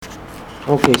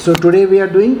Okay, so today we are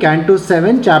doing Canto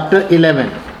 7, Chapter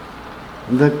 11.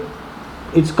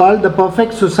 It's called The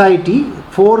Perfect Society,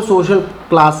 4 Social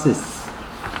Classes.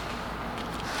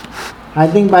 I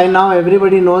think by now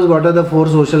everybody knows what are the 4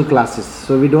 social classes.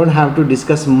 So we don't have to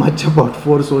discuss much about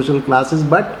 4 social classes,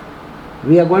 but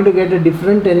we are going to get a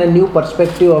different and a new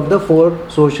perspective of the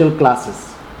 4 social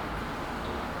classes.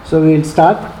 So we will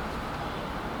start.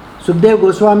 Sukdev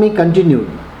Goswami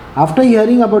continued. After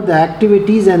hearing about the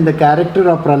activities and the character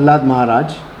of Prahlad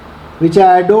Maharaj, which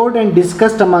I adored and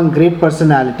discussed among great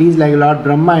personalities like Lord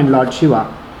Brahma and Lord Shiva,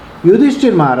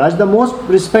 Yudhishthir Maharaj, the most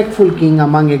respectful king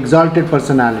among exalted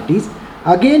personalities,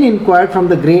 again inquired from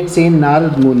the great saint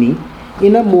Narad Muni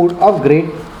in a mood of great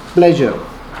pleasure.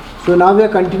 So now we are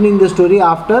continuing the story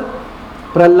after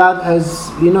Prahlad has,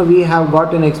 we have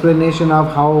got an explanation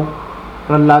of how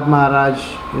Prahlad Maharaj,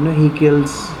 he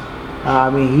kills,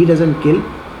 he doesn't kill,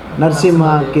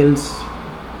 Narsimha kills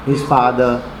his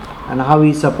father and how he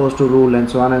is supposed to rule and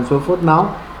so on and so forth.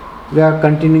 Now we are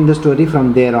continuing the story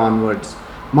from there onwards.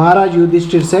 Maharaj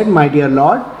Yudhishthir said, "My dear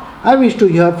Lord, I wish to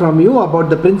hear from you about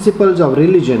the principles of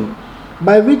religion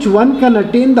by which one can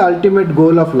attain the ultimate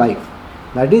goal of life,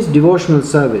 that is devotional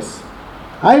service.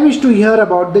 I wish to hear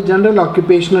about the general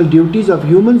occupational duties of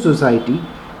human society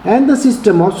and the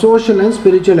system of social and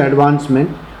spiritual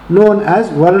advancement known as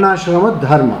Varnashrama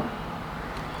Dharma."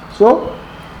 So,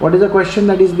 what is the question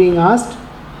that is being asked?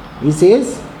 He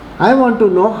says, I want to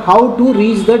know how to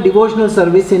reach the devotional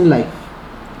service in life.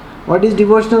 What is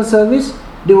devotional service?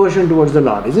 Devotion towards the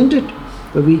Lord, isn't it?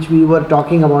 Which we were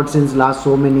talking about since last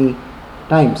so many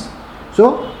times.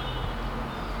 So,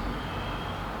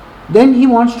 then he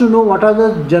wants to know what are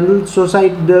the general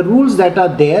society, the rules that are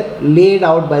there laid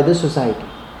out by the society.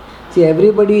 See,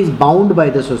 everybody is bound by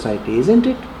the society, isn't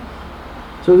it?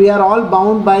 So we are all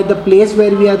bound by the place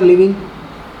where we are living.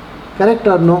 Correct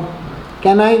or no?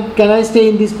 Can I stay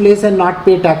in this place and not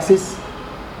pay taxes?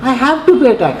 I have to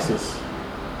pay taxes.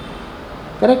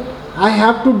 Correct? I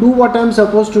have to do what I am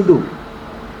supposed to do.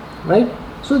 Right?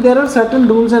 So there are certain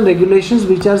rules and regulations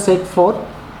which are set forth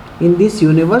in this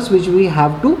universe which we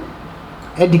have to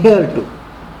adhere to.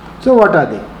 So what are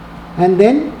they? And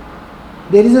then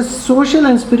there is a social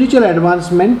and spiritual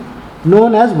advancement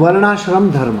known as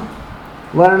Varnashram Dharma.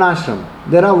 Varnashram.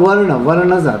 There are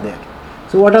Varnas are there.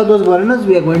 So what are those Varnas?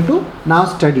 We are going to now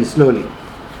study slowly.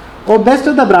 O best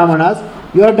of the Brahmanas,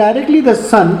 you are directly the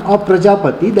son of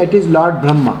Prajapati, that is Lord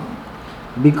Brahma.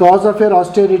 Because of your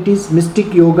austerities,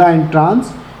 mystic yoga and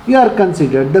trance, you are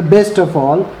considered the best of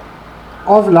all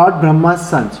of Lord Brahma's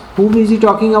sons. Whom is he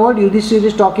talking about? Yudhishthira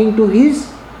is talking to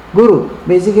his guru.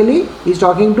 Basically, he is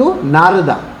talking to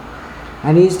Narada.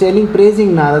 And he is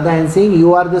praising Narada and saying,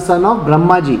 you are the son of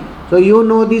Brahmaji. So you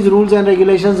know these rules and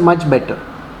regulations much better.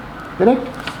 Correct?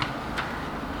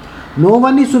 No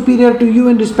one is superior to you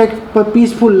in respect for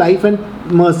peaceful life and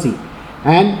mercy.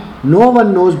 And no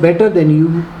one knows better than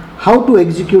you how to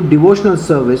execute devotional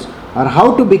service or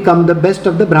how to become the best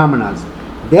of the Brahmanas.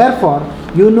 Therefore,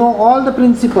 you know all the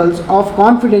principles of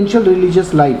confidential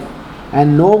religious life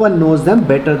and no one knows them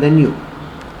better than you.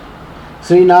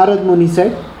 Sri Narad Muni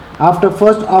said, after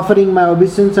first offering my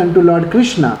obeisance unto Lord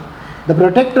Krishna, the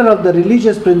protector of the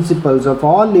religious principles of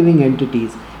all living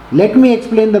entities, let me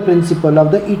explain the principle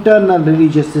of the eternal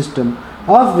religious system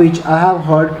of which I have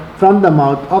heard from the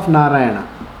mouth of Narayana.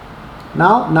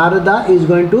 Now Narada is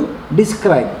going to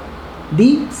describe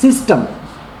the system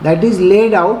that is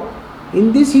laid out.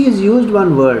 In this he has used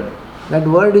one word. That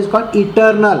word is called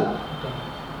eternal.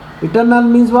 Eternal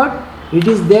means what? It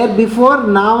is there before,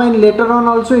 now and later on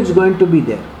also it's going to be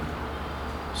there.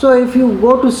 So if you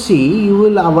go to see, you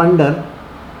will wonder,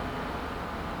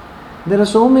 there are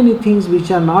so many things which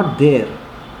are not there.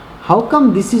 How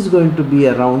come this is going to be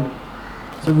around?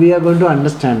 So we are going to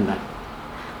understand that.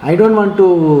 I don't want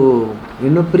to,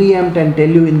 preempt and tell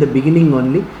you in the beginning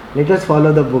only. Let us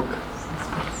follow the book.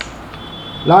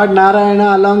 Lord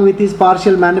Narayana, along with his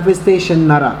partial manifestation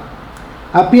Nara,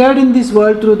 appeared in this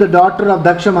world through the daughter of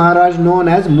Daksha Maharaj known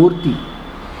as Murti.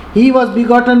 He was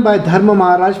begotten by Dharma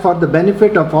Maharaj for the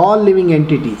benefit of all living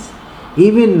entities.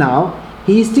 Even now,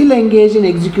 he is still engaged in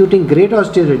executing great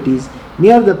austerities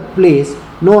near the place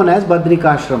known as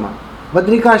Badrikashrama.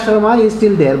 Badrikashrama is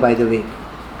still there, by the way.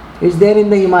 It's there in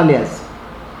the Himalayas.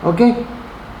 Okay?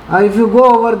 If you go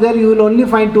over there, you will only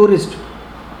find tourists.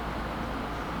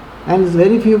 And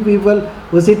very few people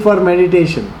who sit for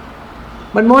meditation.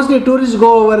 But mostly tourists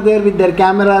go over there with their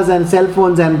cameras and cell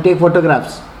phones and take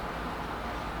photographs.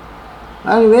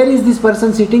 And where is this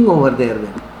person sitting over there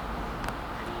then?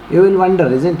 You will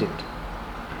wonder, isn't it?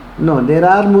 No, there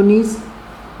are munis,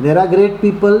 there are great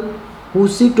people who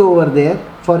sit over there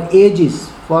for ages,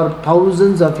 for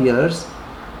thousands of years,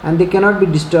 and they cannot be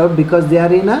disturbed because they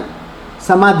are in a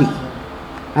samadhi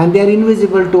and they are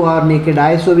invisible to our naked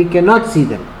eye, so we cannot see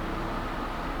them.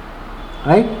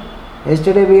 Right?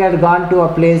 Yesterday we had gone to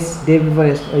a place, day before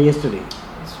yesterday,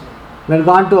 we had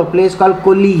gone to a place called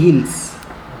Kolli Hills.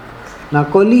 Now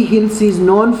Kolli Hills is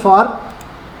known for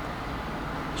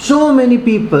so many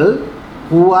people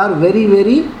who are very,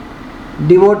 very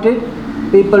devoted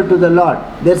people to the Lord.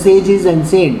 They are sages and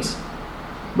saints.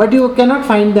 But you cannot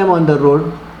find them on the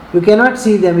road. You cannot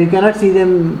see them. You cannot see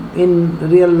them in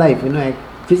real life.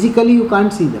 Physically you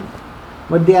can't see them.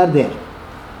 But they are there.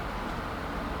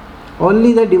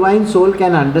 Only the divine soul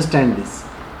can understand this.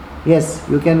 Yes,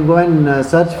 you can go and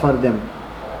search for them.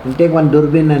 And take one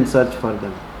durbin and search for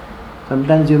them.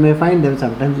 Sometimes you may find them,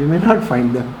 sometimes you may not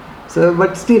find them. So,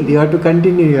 but still you have to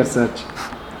continue your search.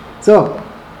 So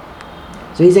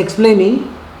he's explaining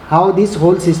how this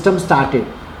whole system started.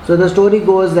 So the story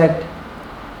goes that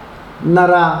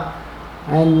Nara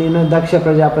and Daksha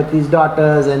Prajapati's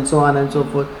daughters and so on and so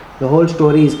forth, the whole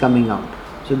story is coming out.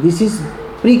 So this is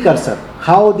precursor,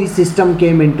 how this system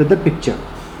came into the picture.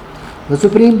 The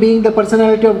Supreme Being, the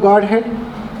personality of Godhead,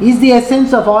 is the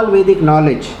essence of all Vedic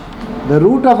knowledge, the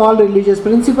root of all religious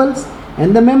principles,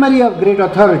 and the memory of great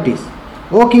authorities.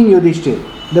 O King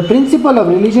Yudhishthir, the principle of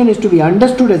religion is to be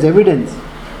understood as evidence.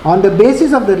 On the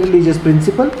basis of the religious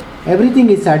principle, everything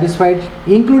is satisfied,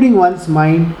 including one's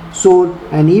mind, soul,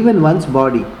 and even one's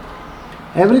body.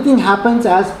 Everything happens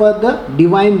as per the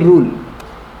divine rule.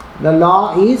 The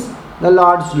law is the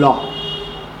Lord's law.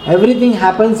 Everything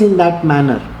happens in that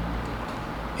manner.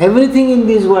 Everything in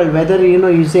this world, whether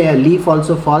you say a leaf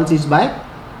also falls, is by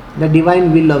the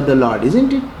divine will of the Lord,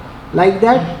 isn't it? Like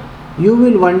that, you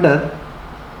will wonder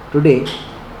today,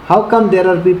 how come there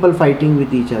are people fighting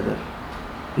with each other?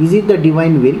 Is it the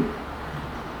divine will?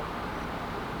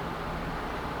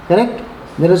 Correct?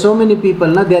 There are so many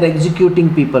people, they are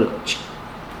executing people.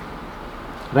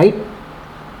 Right?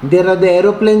 There are the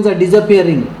aeroplanes are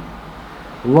disappearing.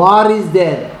 War is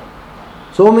there.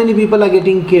 So many people are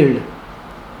getting killed.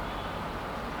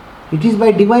 It is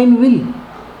by divine will.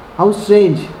 How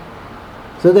strange.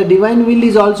 So the divine will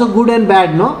is also good and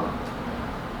bad, no?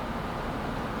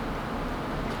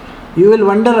 You will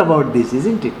wonder about this,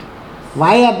 isn't it?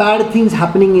 Why are bad things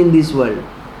happening in this world?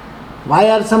 Why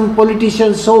are some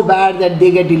politicians so bad that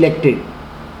they get elected?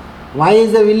 Why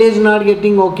is the village not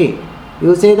getting okay?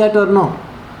 You say that or no?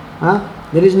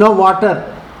 There is no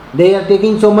water. They are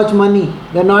taking so much money.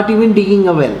 They are not even digging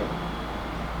a well.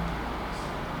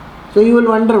 So you will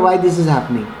wonder why this is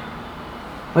happening.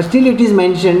 But still it is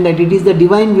mentioned that it is the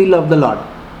divine will of the Lord.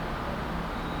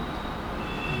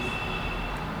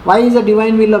 Why is the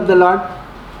divine will of the Lord?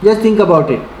 Just think about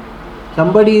it.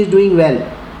 Somebody is doing well.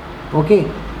 Okay.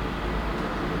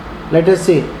 Let us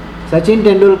say Sachin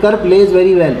Tendulkar plays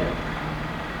very well.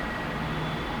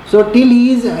 So till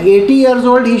he is 80 years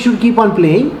old, he should keep on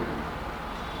playing.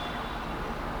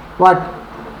 What?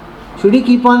 Should he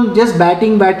keep on just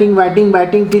batting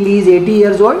till he is 80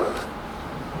 years old?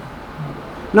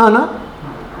 No.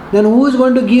 Then who is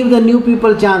going to give the new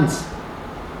people chance?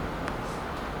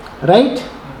 Right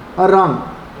or wrong?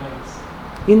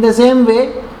 In the same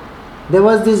way, there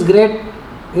was this great,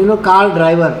 car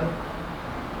driver.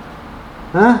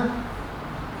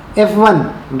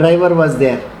 F1 driver was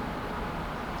there.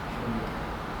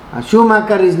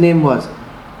 Schumacher, his name was.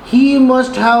 He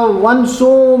must have won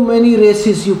so many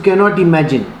races you cannot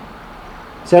imagine.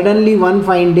 Suddenly one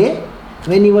fine day,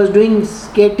 when he was doing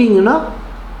skating,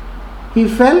 he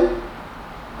fell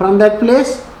from that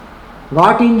place,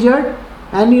 got injured,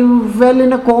 and he fell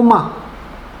in a coma.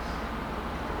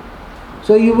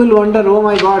 So you will wonder, oh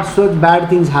my God, so bad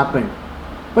things happened.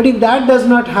 But if that does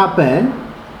not happen,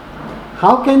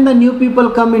 how can the new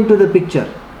people come into the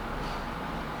picture?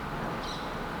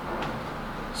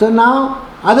 So now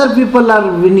other people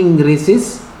are winning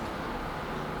races.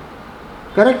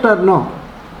 Correct or no?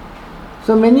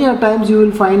 So many a times you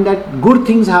will find that good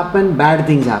things happen, bad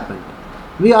things happen.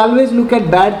 We always look at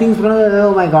bad things from,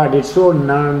 oh my God, it's so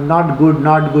not good.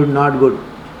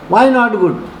 Why not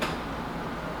good?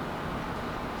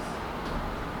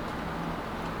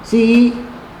 See,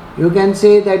 you can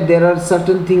say that there are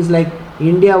certain things like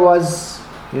India was,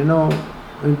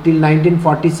 until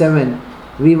 1947,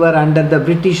 we were under the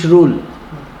British rule.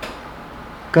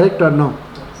 Correct or no?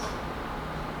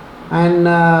 And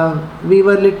we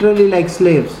were literally like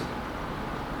slaves.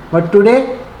 But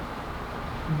today,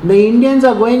 the Indians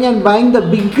are going and buying the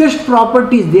biggest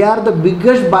properties. They are the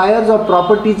biggest buyers of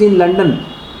properties in London.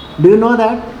 Do you know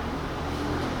that?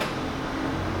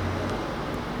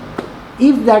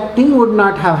 If that thing would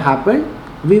not have happened,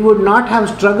 we would not have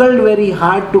struggled very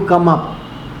hard to come up.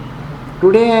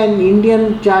 Today an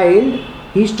Indian child,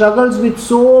 he struggles with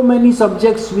so many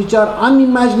subjects which are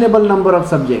unimaginable number of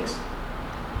subjects.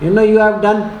 You have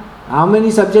done, how many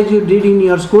subjects you did in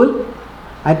your school?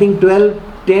 I think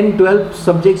 10, 12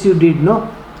 subjects you did, no?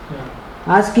 Yeah.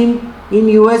 Ask him, in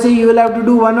USA you will have to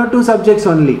do 1 or 2 subjects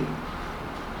only.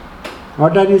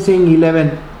 What are you saying,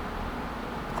 11?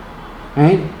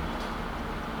 And?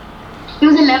 It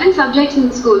was 11 subjects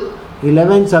in school.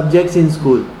 11 subjects in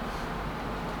school.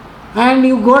 And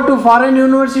you go to foreign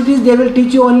universities, they will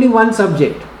teach you only 1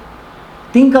 subject.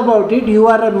 Think about it, you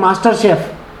are a master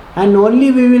chef and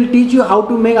only we will teach you how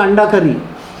to make anda curry.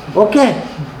 Okay?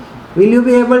 Will you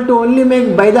be able to only make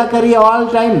baida curry all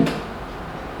time?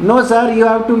 No sir, you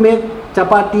have to make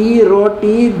chapati,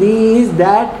 roti, this,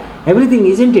 that, everything,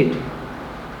 isn't it?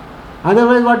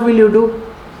 Otherwise what will you do?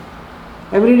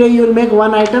 Every day you will make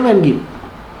 1 item and give.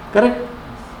 Correct?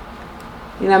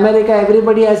 In America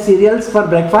everybody has cereals for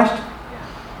breakfast.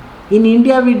 In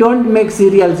India we don't make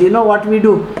cereals. You know what we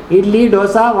do? Idli,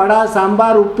 dosa, vada,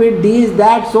 sambar, uppit, this,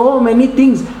 that, so many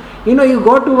things. You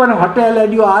go to one hotel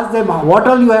and you ask them, what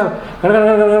all you have?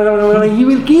 He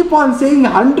will keep on saying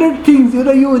 100 things.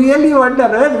 You really wonder,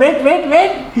 wait,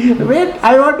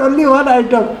 I want only 1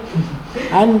 item.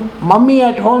 And mummy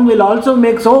at home will also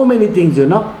make so many things,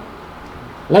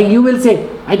 Like you will say,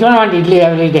 I don't want idli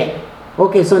every day.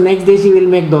 Okay, so next day she will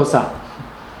make dosa.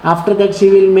 After that she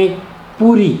will make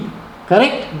puri.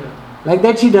 Correct? Yeah. Like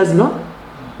that she does, no?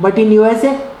 But in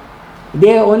USA,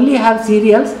 they only have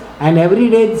cereals and every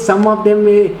day some of them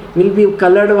will be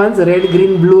colored ones, red,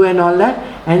 green, blue and all that.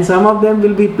 And some of them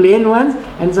will be plain ones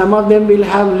and some of them will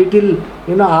have little,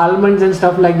 almonds and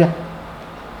stuff like that.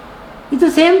 It's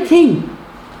the same thing.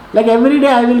 Like every day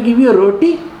I will give you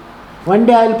roti. One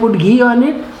day I will put ghee on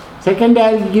it. Second day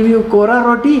I will give you kora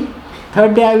roti.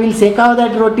 Third day I will sekao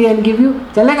that roti and give you.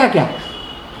 Chalega kya?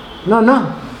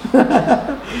 No.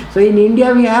 So in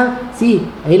India we have,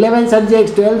 11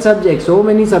 subjects, 12 subjects, so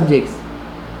many subjects.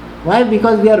 Why?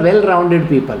 Because we are well-rounded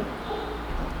people.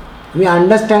 We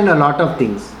understand a lot of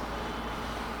things.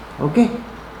 Okay?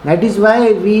 That is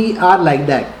why we are like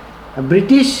that. A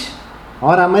British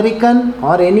or American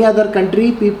or any other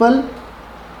country people,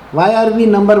 why are we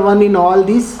number 1 in all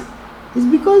this? It's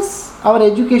because our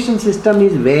education system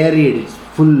is varied, it's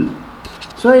full.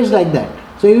 So it's like that.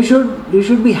 So you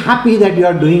should be happy that you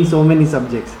are doing so many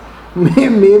subjects.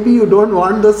 Maybe you don't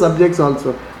want those subjects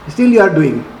also. Still you are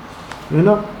doing.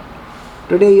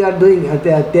 Today you are doing,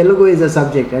 Telugu is a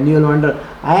subject and you will wonder,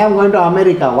 I am going to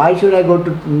America, why should I go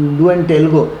to do in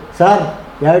Telugu? Sir,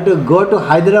 you have to go to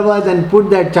Hyderabad and put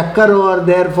that chakkar over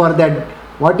there for that,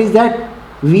 what is that?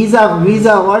 Visa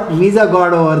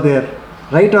god over there.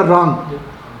 Right or wrong?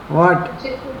 What?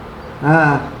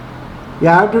 You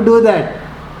have to do that.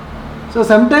 So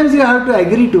sometimes you have to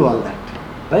agree to all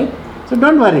that. Right? So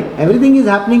don't worry. Everything is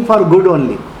happening for good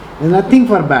only. There is nothing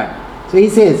for bad. So he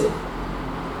says,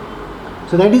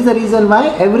 so that is the reason why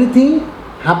everything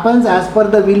happens as per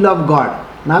the will of God.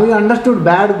 Now you understood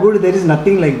bad, good, there is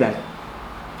nothing like that.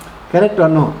 Correct or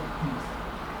no?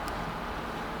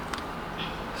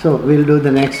 So we'll do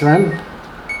the next one.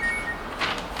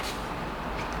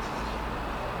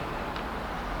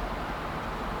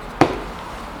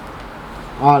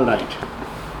 All right.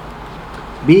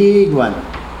 Big one.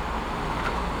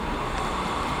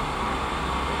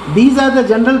 These are the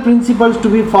general principles to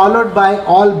be followed by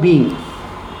all beings.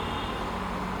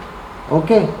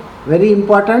 Okay, very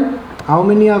important. How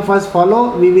many of us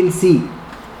follow? We will see.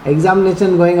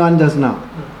 Examination going on just now.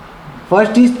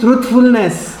 First is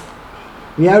truthfulness.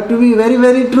 We have to be very,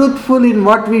 very truthful in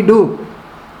what we do.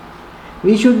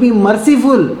 We should be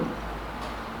merciful.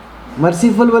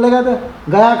 Merciful बोलेगा तो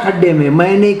गया खड्डे में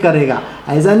मैं नहीं करेगा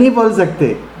ऐसा नहीं बोल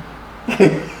सकते.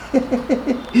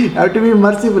 You have to be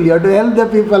merciful. You have to help the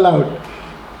people out.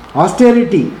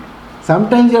 Austerity.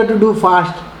 Sometimes you have to do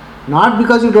fast. Not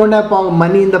because you don't have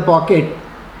money in the pocket,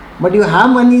 but you have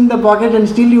money in the pocket and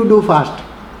still you do fast.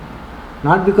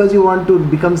 Not because you want to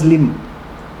become slim.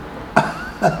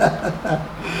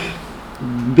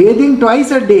 Bathing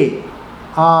twice a day.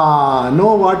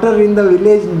 No water in the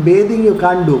village. Bathing you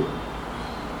can't do.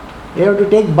 You have to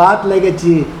take bath like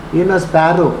a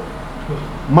sparrow.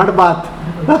 Mud bath.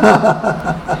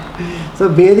 So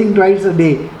bathing twice a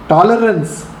day.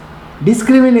 Tolerance.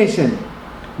 Discrimination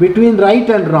between right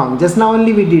and wrong. Just now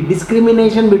only we did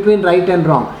discrimination between right and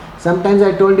wrong. Sometimes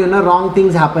I told you, wrong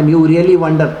things happen. You really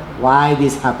wonder why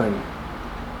this happened.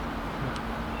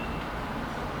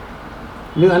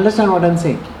 Do you understand what I am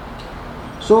saying?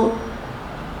 So,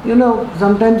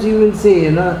 sometimes you will say,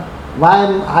 why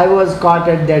I was caught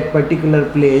at that particular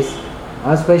place,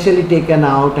 I was specially taken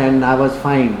out and I was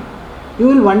fined. You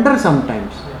will wonder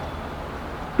sometimes.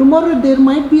 Tomorrow there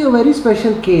might be a very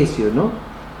special case,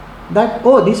 that,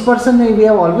 oh, this person we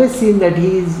have always seen that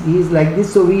he is like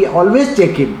this, so we always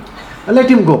check him. Let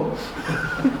him go.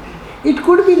 It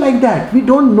could be like that. We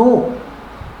don't know.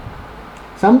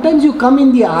 Sometimes you come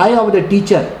in the eye of the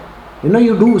teacher.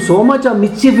 You do so much of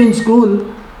mischief in school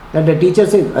that the teacher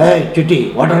says, "Hey,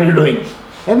 Chitty, what are you doing?"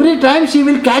 Every time she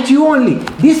will catch you only.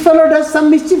 This fellow does some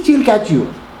mischief, she will catch you.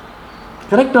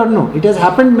 Correct or no? It has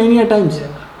happened many a times.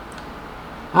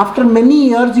 After many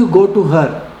years you go to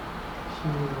her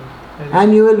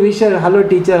and you will wish her, "Hello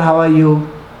teacher, how are you?"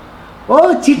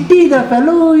 "Oh, Chitty, the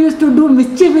fellow who used to do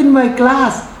mischief in my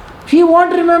class." She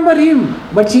won't remember him,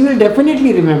 but she will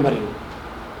definitely remember him.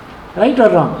 Right or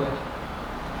wrong?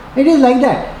 It is like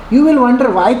that. You will wonder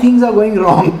why things are going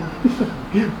wrong.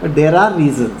 But there are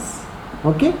reasons.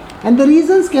 Okay? And the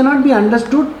reasons cannot be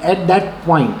understood at that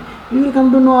point. You will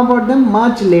come to know about them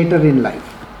much later in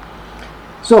life.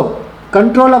 So,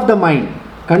 control of the mind,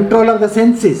 control of the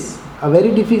senses, a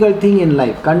very difficult thing in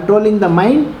life. Controlling the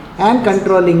mind and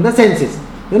controlling the senses.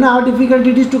 You know how difficult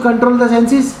it is to control the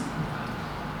senses?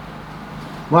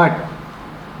 What?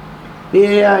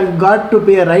 I got to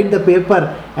write the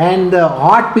paper and the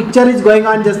hot picture is going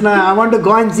on just now. I want to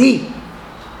go and see.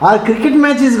 Or cricket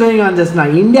match is going on just now.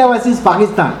 India versus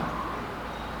Pakistan.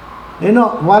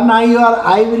 One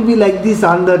eye will be like this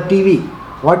on the TV.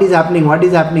 What is happening? What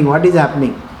is happening? What is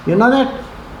happening? You know that?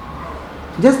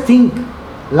 Just think.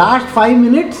 Last 5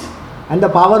 minutes and the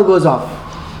power goes off.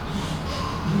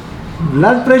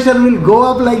 Blood pressure will go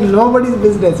up like nobody's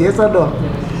business. Yes or no?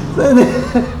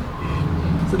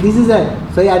 So this is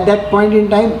it. So at that point in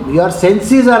time, your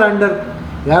senses are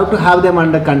you have to have them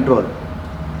under control.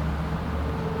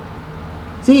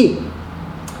 See,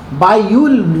 by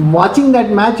you watching that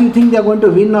match, you think they are going to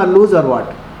win or lose or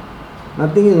what?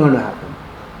 Nothing is going to happen.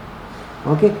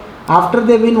 Okay? After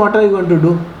they win, what are you going to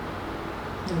do?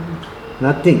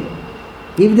 Nothing.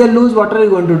 If they lose, what are you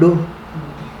going to do?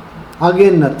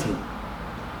 Again nothing.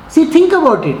 See, think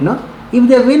about it, no? If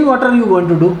they win, what are you going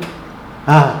to do?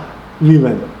 We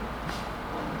won.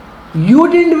 You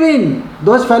didn't win.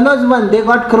 Those fellows won. They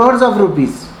got crores of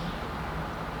rupees.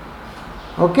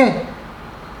 Okay?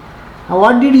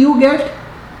 What did you get?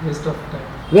 Waste of time.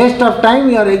 Waste of time.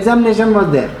 Your examination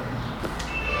was there.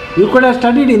 You could have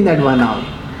studied in that 1 hour.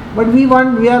 But we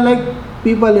are like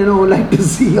people, who like to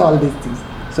see all these things.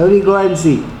 So we go and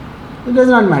see. It does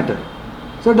not matter.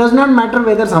 So it does not matter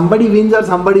whether somebody wins or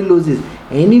somebody loses.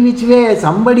 Any which way,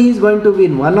 somebody is going to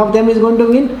win. One of them is going to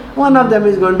win, one of them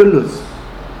is going to lose.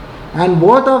 And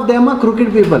both of them are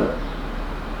crooked people.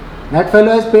 That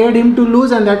fellow has paid him to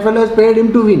lose and that fellow has paid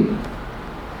him to win.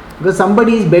 Because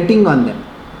somebody is betting on them.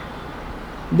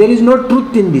 There is no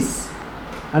truth in this.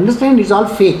 Understand? It's all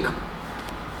fake.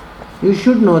 You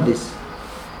should know this.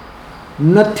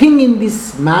 Nothing in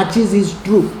these matches is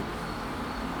true.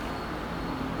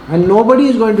 And nobody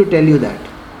is going to tell you that.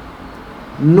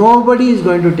 Nobody is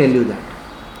going to tell you that.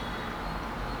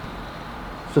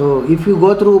 So if you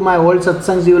go through my old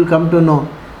satsangs, you will come to know.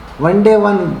 One day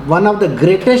one of the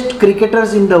greatest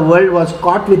cricketers in the world was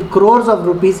caught with crores of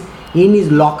rupees in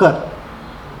his locker.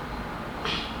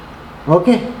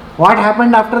 Okay? What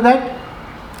happened after that?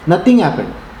 Nothing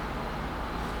happened.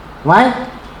 Why?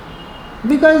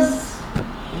 Because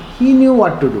he knew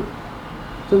what to do.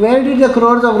 So where did the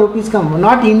crores of rupees come?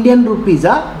 Not Indian rupees,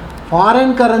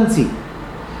 foreign currency.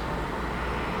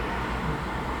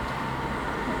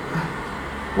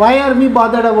 Why are we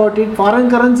bothered about it? Foreign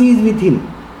currency is with him.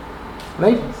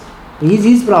 Right? It is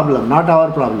his problem, not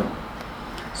our problem.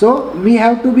 So we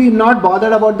have to be not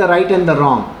bothered about the right and the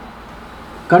wrong.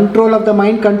 Control of the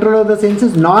mind, control of the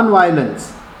senses,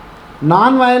 non-violence.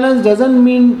 Non-violence doesn't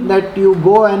mean that you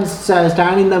go and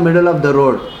stand in the middle of the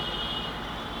road.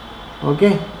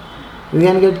 Okay? You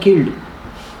can get killed.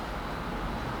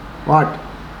 What?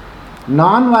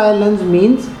 Non-violence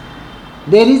means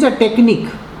there is a technique.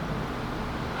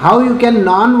 How you can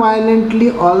non-violently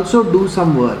also do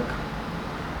some work.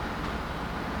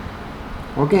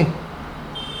 Okay?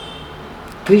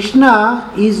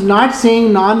 Krishna is not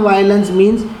saying non-violence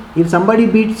means if somebody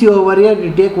beats you over here,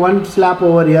 you take one slap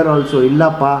over here also.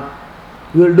 Illappa.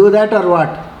 You will do that or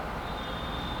what?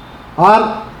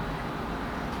 Or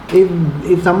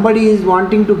if somebody is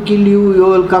wanting to kill you, you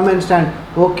will come and stand.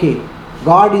 Okay,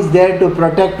 God is there to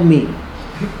protect me.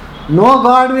 No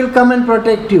God will come and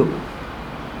protect you.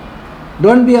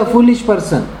 Don't be a foolish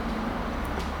person.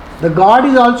 The God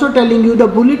is also telling you the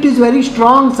bullet is very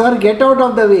strong, sir, get out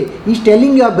of the way. He is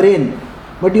telling your brain.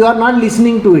 but you are not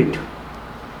listening to it.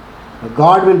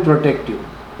 God will protect you.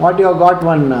 What you have got,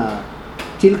 one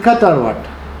chilkat or what?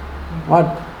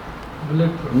 What?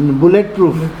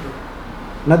 Bulletproof.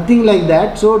 Nothing like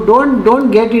that. So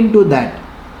don't get into that.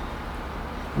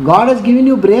 God has given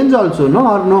you brains also, no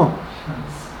or no?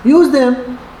 Use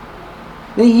them.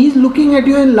 Then he is looking at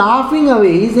you and laughing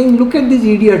away. He is saying, look at this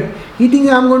idiot. He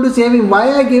thinks I am going to save him. Why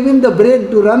I gave him the brain?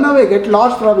 To run away, get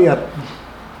lost from here.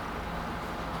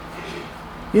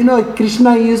 You know,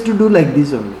 Krishna used to do like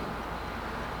this only.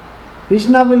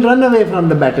 Krishna will run away from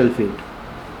the battlefield.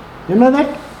 You know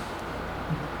that?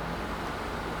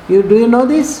 Do you know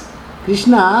this?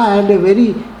 Krishna had a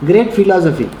very great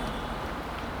philosophy.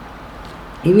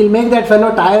 He will make that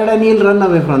fellow tired and he will run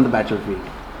away from the battlefield.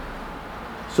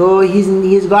 So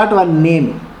he's got one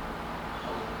name.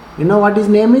 You know what his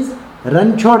name is?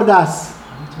 Ranchhod Das.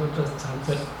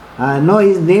 No,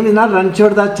 his name is not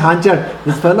Ranchhod Das Chanchad.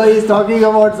 This fellow is talking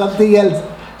about something else.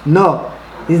 No,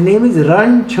 his name is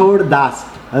Ranchhod Das.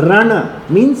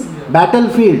 Run means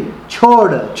battlefield.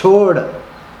 Chod.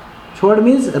 Chod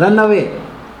means run away.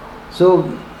 So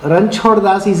Ranchhod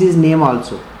Das is his name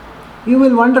also. You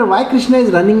will wonder why Krishna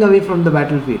is running away from the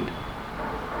battlefield.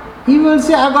 He will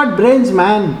say, I got brains,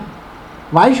 man.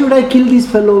 Why should I kill this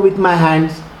fellow with my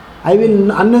hands? I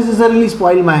will unnecessarily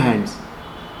spoil my hands.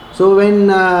 So when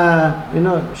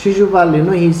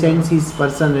Shishupal, he sends his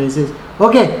person and he says,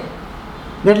 okay,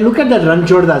 look at that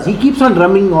Ranchhod Das. He keeps on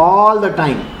running all the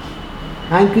time.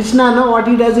 And Krishna, what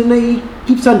he does, he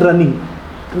keeps on running.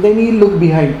 And then he look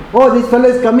behind. Oh, this fellow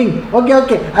is coming.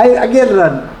 Okay, I again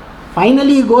run.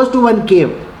 Finally he goes to one cave.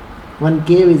 One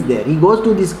cave is there. He goes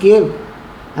to this cave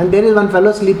and there is one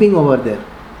fellow sleeping over there.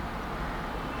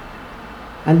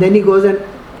 And then he goes and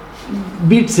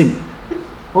beats him.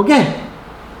 Okay?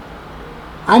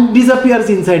 And disappears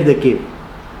inside the cave.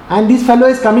 And this fellow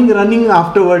is coming running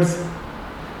afterwards.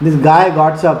 This guy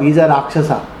got up. He's a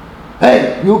Rakshasa.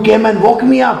 Hey, you came and woke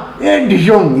me up. Hey,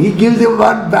 Dishong. He gives him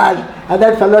one bash. And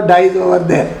that fellow dies over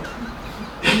there.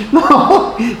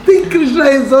 No, think Krishna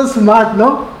is so smart,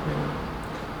 no?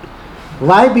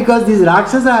 Why? Because this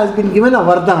Rakshasa has been given a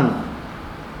vardhan.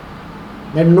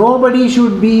 That nobody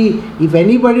should be, if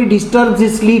anybody disturbs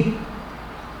his sleep,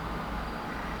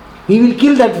 he will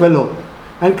kill that fellow.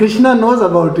 And Krishna knows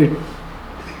about it.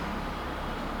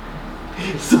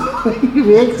 So he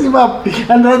wakes him up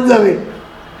and runs away.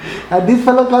 And this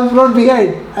fellow comes from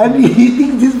behind and he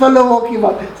thinks this fellow woke him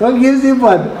up. So he gives him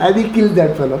one and he kills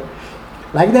that fellow.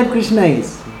 Like that Krishna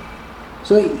is.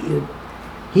 So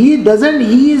he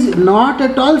is not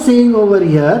at all saying over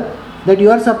here that you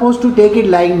are supposed to take it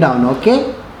lying down,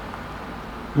 okay?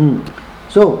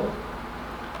 So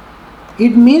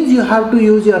it means you have to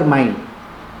use your mind.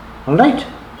 Alright?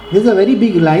 This is a very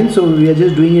big line, so we are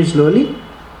just doing it slowly.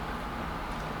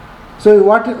 So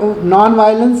what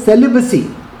non-violence? Celibacy.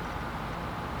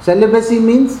 Celibacy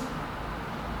means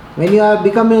when you have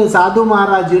become a Sadhu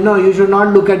Maharaj, you should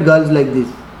not look at girls like this.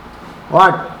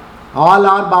 What? All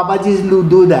our Babajis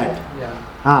do that.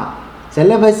 Yeah.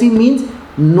 Celibacy means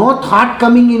no thought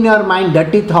coming in your mind,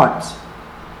 dirty thoughts.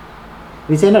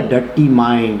 We say dirty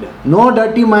mind. No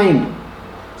dirty mind.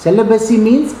 Celibacy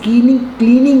means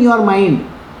cleaning your mind.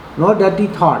 No dirty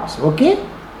thoughts. Okay?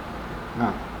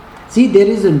 See, there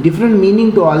is a different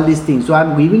meaning to all these things. So I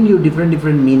am giving you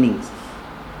different meanings.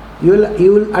 You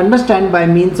will understand by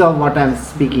means of what I am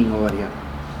speaking over here.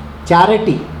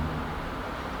 Charity.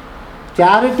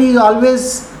 Charity is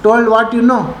always told what you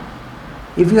know.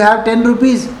 If you have 10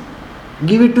 rupees,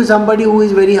 give it to somebody who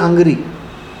is very hungry.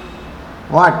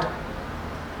 What?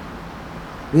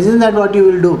 Isn't that what you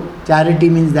will do? Charity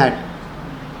means that.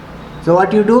 So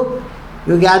what you do?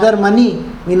 You gather money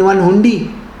in one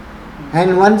hundi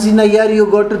and once in a year you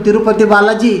go to Tirupati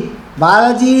Balaji.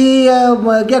 Balaji,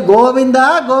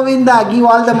 Govinda, give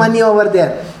all the money over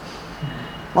there.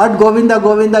 What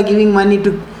Govinda giving money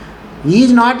to? He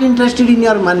is not interested in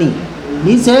your money.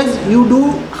 He says you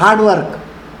do hard work.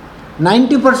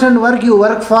 90% work you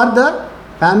work for the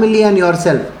family and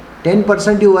yourself.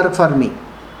 10% you work for me.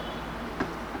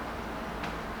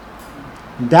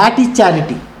 That is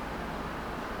charity.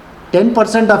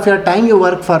 10% of your time you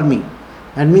work for me.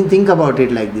 That means think about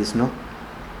it like this, no?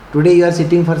 Today you are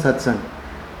sitting for satsang.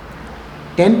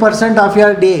 10% of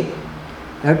your day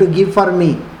you have to give for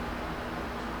me.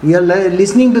 You are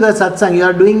listening to the satsang, you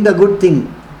are doing the good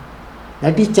thing.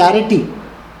 That is charity.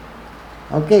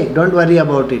 Okay, don't worry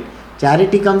about it.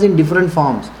 Charity comes in different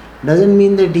forms. Doesn't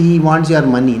mean that he wants your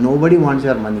money. Nobody wants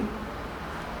your money.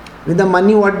 With the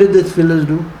money, what do these fellows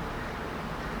do?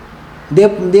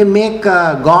 They make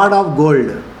a god of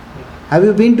gold. Have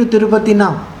you been to Tirupati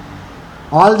now?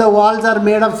 All the walls are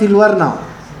made of silver now.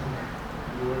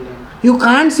 You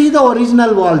can't see the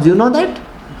original walls, you know that?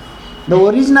 The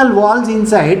original walls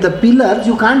inside, the pillars,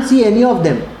 you can't see any of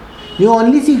them. You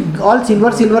only see all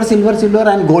silver, silver, silver, silver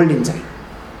and gold inside.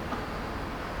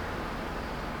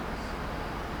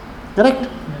 Correct?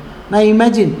 Now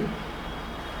imagine,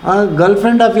 a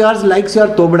girlfriend of yours likes your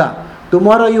tobda.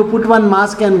 Tomorrow you put one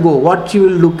mask and go. What she will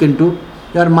look into?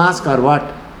 Your mask or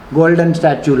what? Golden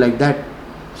statue like that.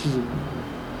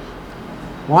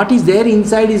 What is there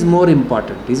inside is more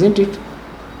important, isn't it?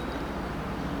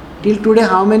 Till today,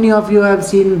 how many of you have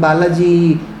seen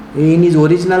Balaji in his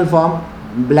original form?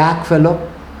 Black fellow.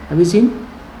 Have you seen?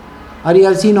 Or you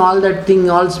have seen all that thing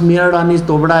all smeared on his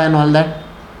tobda and all that?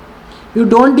 You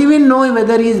don't even know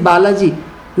whether he is Balaji.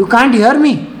 You can't hear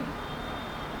me.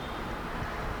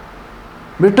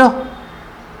 Brito?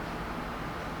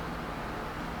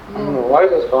 No,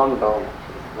 voice has gone down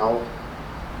now.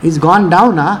 He's gone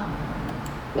down, huh?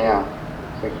 Yeah.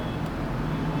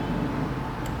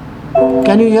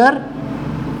 Can you hear?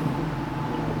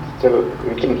 Still,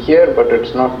 we can hear, but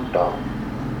it's not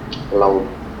loud.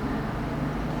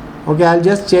 Okay, I'll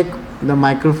just check the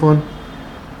microphone.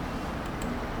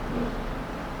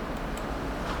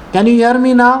 Can you hear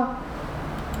me now?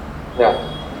 Yeah.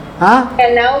 Huh?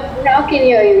 And now can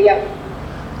hear you,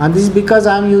 yeah. And this is because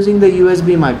I am using the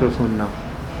USB microphone now.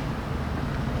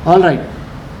 Alright.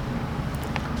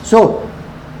 So,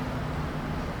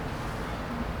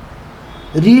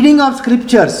 reading of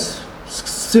scriptures,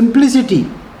 simplicity,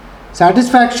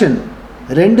 satisfaction,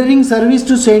 rendering service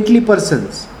to saintly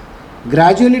persons,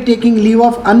 gradually taking leave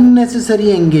of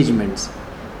unnecessary engagements.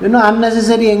 You know,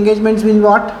 unnecessary engagements mean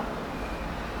what?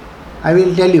 I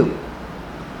will tell you.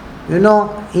 You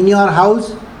know, in your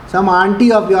house, some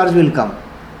auntie of yours will come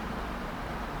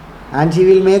and she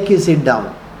will make you sit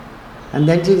down. And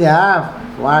then she says,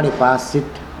 what a pass, sit.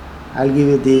 I'll give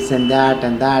you this and that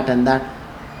and that and that.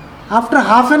 After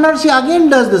half an hour, she again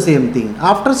does the same thing.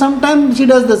 After some time, she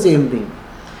does the same thing.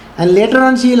 And later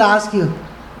on, she will ask you,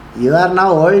 you are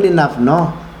now old enough,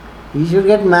 no? You should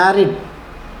get married.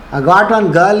 I got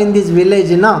one girl in this village,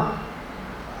 you know.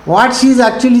 What she is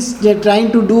actually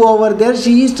trying to do over there,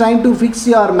 she is trying to fix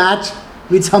your match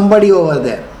with somebody over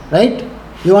there, right?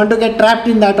 You want to get trapped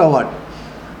in that or what?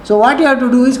 So what you have to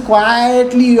do is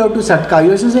quietly you have to satka.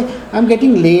 You have to say, I'm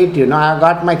getting late, you know, I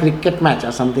got my cricket match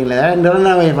or something like that, and run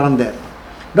away from there.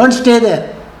 Don't stay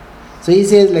there. So he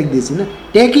says like this, you know,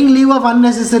 taking leave of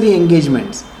unnecessary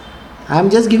engagements.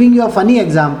 I'm just giving you a funny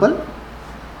example.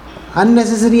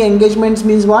 Unnecessary engagements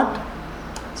means what?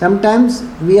 Sometimes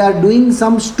we are doing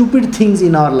some stupid things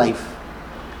in our life,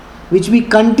 which we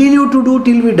continue to do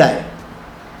till we die.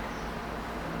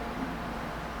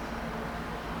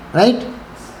 Right?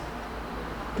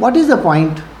 What is the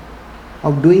point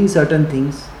of doing certain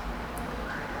things?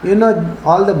 You know,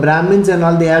 all the Brahmins and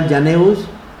all, they have janevus.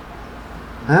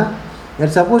 Huh? You're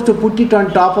supposed to put it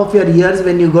on top of your ears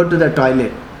when you go to the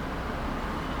toilet.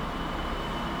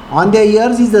 On their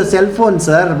ears is the cell phone,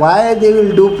 sir. Why they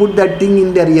will put that thing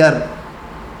in their ear?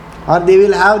 Or they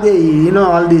will have the, you know,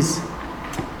 all this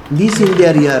in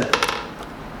their ear.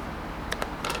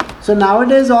 So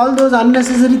nowadays all those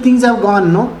unnecessary things have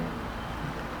gone, no?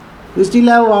 You still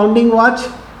have wounding watch,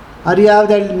 or you have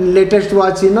that latest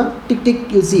watch, you know, tick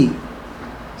tick, you see.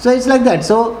 So it's like that.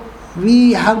 So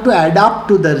we have to adapt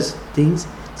to those things.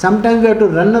 Sometimes we have to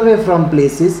run away from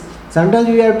places. Sometimes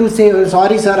we have to say, oh,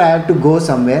 sorry sir, I have to go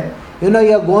somewhere. You know,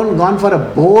 you have gone for a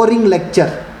boring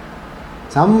lecture.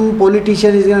 Some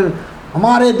politician is going,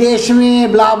 Hamare desh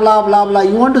mein, blah blah blah blah.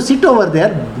 You want to sit over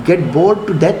there, get bored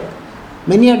to death.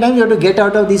 Many a time you have to get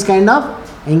out of this kind of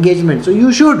engagement. So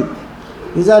you should.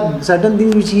 These are certain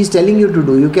things which he is telling you to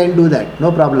do. You can do that,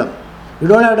 no problem. You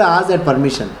don't have to ask that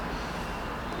permission.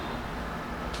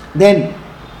 Then,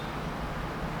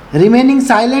 remaining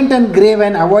silent and grave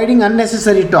and avoiding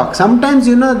unnecessary talk. Sometimes,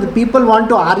 you know, the people want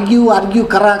to argue,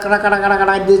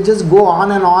 they just go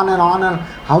on and on and on. And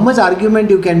how much argument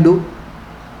you can do?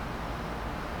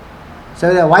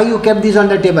 So, why you kept this on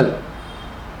the table?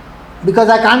 Because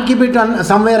I can't keep it on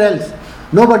somewhere else.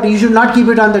 No, but you should not keep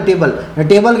it on the table. The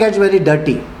table gets very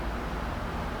dirty.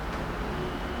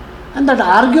 And that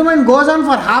argument goes on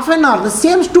for half an hour. The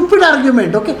same stupid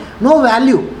argument, okay? No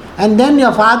value. And then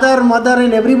your father, mother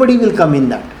and everybody will come in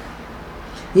that.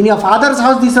 In your father's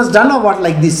house this was done or what,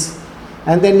 like this?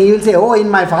 And then he will say, oh, in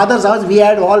my father's house we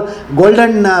had all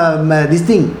golden this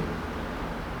thing.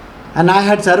 And I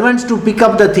had servants to pick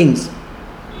up the things.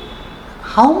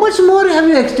 How much more have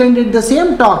you extended the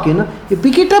same talk, you know? You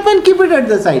pick it up and keep it at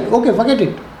the side. Okay, forget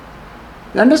it.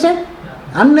 You understand?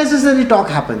 Yeah. Unnecessary talk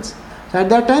happens. So at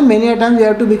that time, many a time we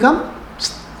have to become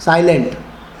silent.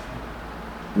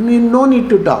 No need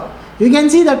to talk. You can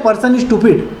see that person is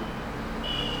stupid.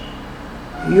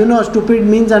 Stupid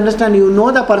means understand.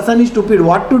 The person is stupid.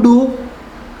 What to do?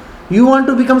 You want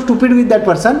to become stupid with that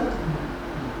person?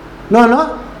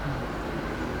 No.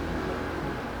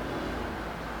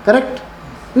 Correct?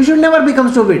 You should never become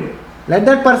stupid. Let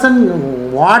that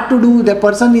person, what to do? That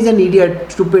person is an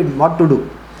idiot, stupid, what to do?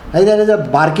 Like there is a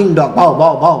barking dog, bow,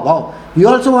 bow, bow, bow. You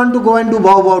also want to go and do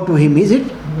bow, bow to him, is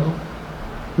it?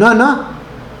 No.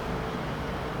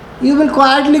 You will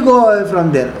quietly go away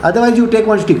from there. Otherwise you take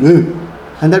one stick,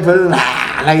 and that fellow,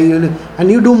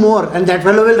 and you do more, and that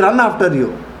fellow will run after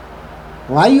you.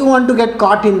 Why you want to get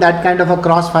caught in that kind of a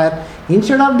crossfire?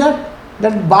 Instead of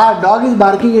that dog is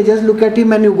barking, you just look at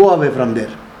him and you go away from there.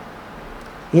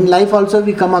 In life also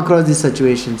we come across these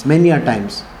situations many a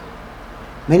times.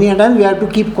 Many a time we have to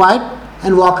keep quiet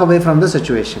and walk away from the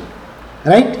situation.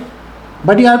 Right?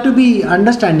 But you have to be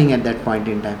understanding at that point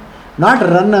in time. Not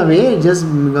run away, just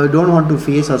don't want to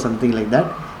face or something like that.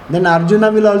 Then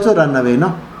Arjuna will also run away, no?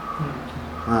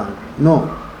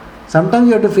 No. Sometimes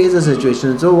you have to face a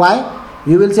situation. So why?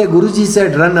 You will say, Guruji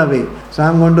said run away. So I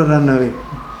am going to run away.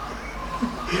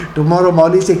 Tomorrow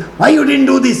Mauli say, why you didn't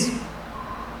do this?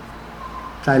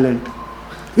 Silent.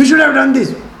 You should have done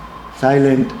this.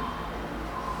 Silent.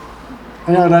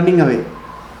 And you are running away.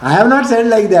 I have not said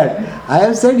like that. I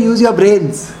have said use your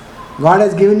brains. God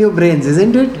has given you brains,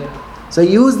 isn't it? So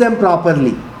use them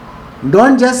properly.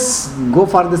 Don't just go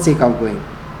for the sake of going.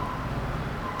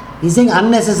 He's saying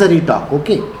unnecessary talk.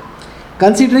 Okay.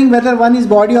 Considering whether one is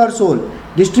body or soul,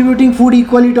 distributing food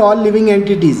equally to all living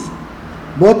entities,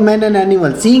 both men and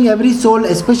animals, seeing every soul,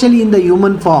 especially in the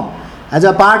human form, as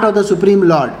a part of the Supreme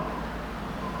Lord.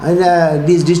 And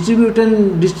this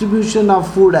distribution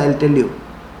of food, I'll tell you.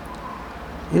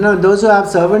 Those who have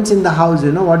servants in the house,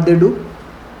 what they do?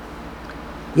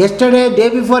 Yesterday, day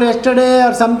before yesterday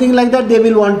or something like that, they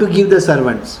will want to give the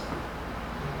servants.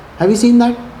 Have you seen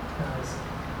that?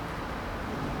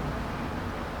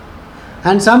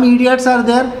 And some idiots are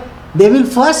there, they will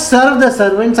first serve the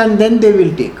servants and then they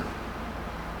will take.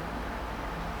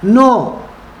 No.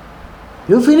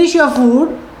 You finish your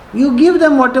food, you give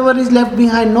them whatever is left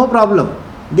behind, no problem.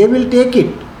 They will take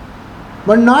it.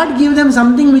 But not give them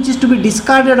something which is to be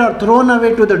discarded or thrown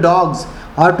away to the dogs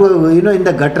or to, in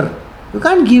the gutter. You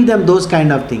can't give them those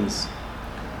kind of things.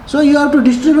 So you have to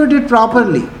distribute it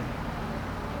properly.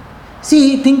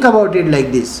 See, think about it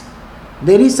like this.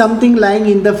 There is something lying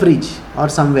in the fridge or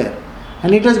somewhere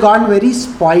and it has gone very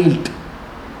spoilt.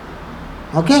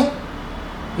 Okay?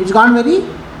 It's gone very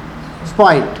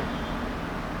spoilt.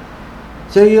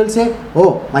 So you will say,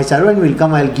 oh, my servant will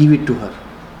come, I will give it to her.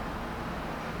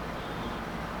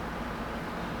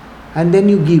 And then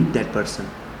you give that person.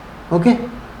 Okay?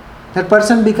 That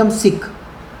person becomes sick.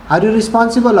 Are you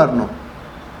responsible or no?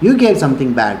 You gave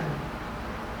something bad.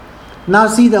 Now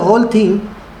see the whole thing,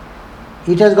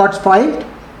 it has got spoiled.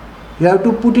 You have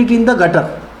to put it in the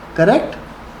gutter. Correct?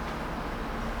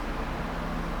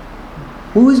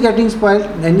 Who is getting spoiled?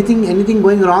 Anything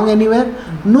going wrong anywhere?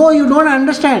 No, you don't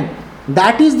understand.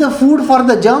 That is the food for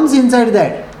the germs inside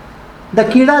that. The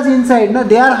kidas inside,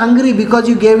 they are hungry because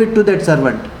you gave it to that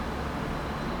servant.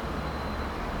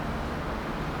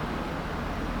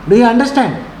 Do you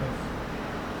understand?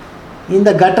 In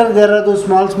the gutter there are those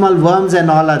small worms and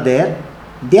all are there.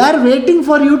 They are waiting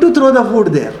for you to throw the food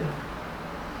there.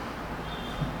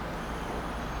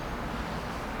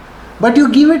 But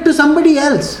you give it to somebody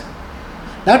else.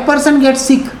 That person gets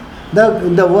sick.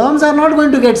 The worms are not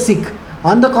going to get sick.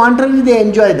 On the contrary, they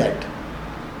enjoy that.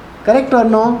 Correct or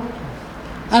no?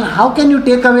 And how can you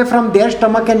take away from their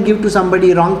stomach and give to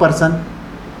somebody, wrong person?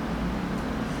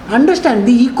 Understand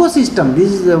the ecosystem.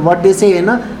 This is what they say,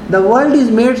 the world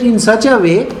is made in such a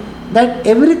way that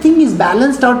everything is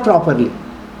balanced out properly.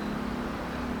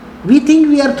 We think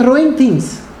we are throwing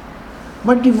things.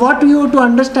 But what we have to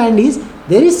understand is,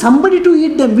 there is somebody to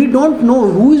eat them. We don't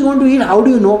know who is going to eat. How do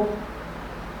you know?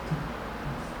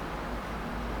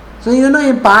 So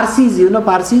in Parsis,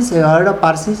 Parsis? Have you heard of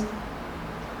Parsis?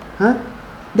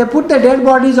 They put the dead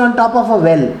bodies on top of a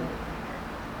well.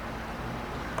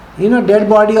 Dead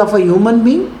body of a human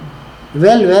being?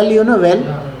 Well.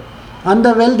 On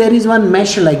the well there is one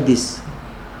mesh like this.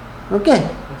 Okay?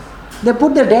 They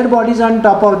put the dead bodies on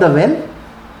top of the well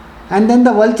and then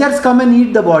the vultures come and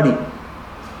eat the body.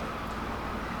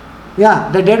 Yeah,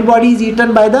 the dead body is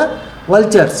eaten by the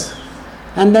vultures.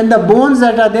 And then the bones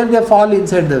that are there, they fall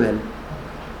inside the well.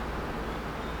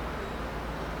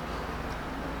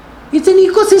 It's an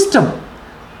ecosystem.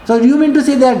 So you mean to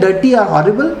say they are dirty or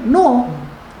horrible? No.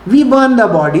 We burn the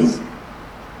bodies.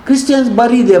 Christians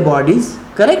bury their bodies.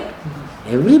 Correct?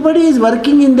 Everybody is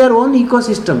working in their own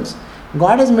ecosystems.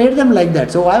 God has made them like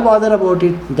that. So why bother about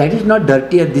it? That is not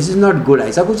dirty or this is not good.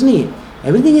 ऐसा कुछ नहीं है.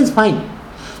 Everything is fine.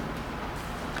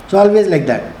 So always like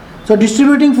that. So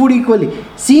distributing food equally.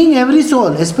 Seeing every soul,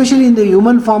 especially in the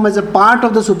human form, as a part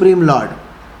of the Supreme Lord.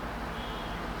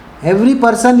 Every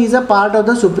person is a part of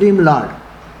the Supreme Lord.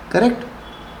 Correct?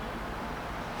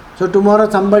 So tomorrow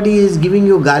somebody is giving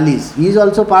you galis. He is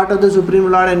also part of the Supreme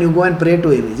Lord and you go and pray to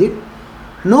him. Is it?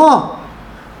 No.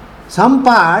 Some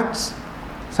parts,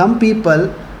 some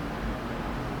people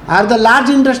are the large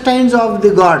intestines of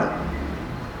the God.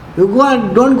 You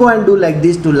don't go and do like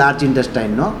this to large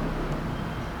intestine, no?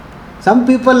 Some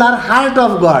people are heart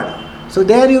of God. So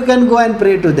there you can go and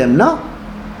pray to them, no?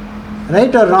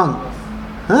 Right or wrong?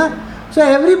 Huh? So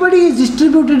everybody is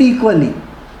distributed equally.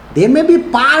 They may be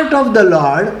part of the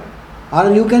Lord, or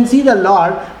you can see the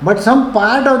Lord, but some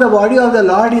part of the body of the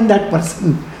Lord in that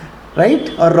person. Right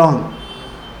or wrong?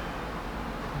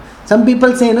 Some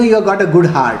people say, no, you have got a good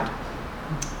heart.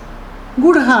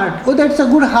 Good heart. Oh, that's a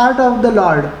good heart of the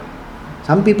Lord.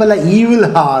 Some people are evil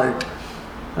heart.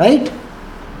 Right?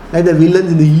 Like the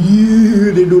villains,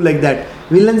 they do like that.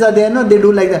 Villains are there, no? They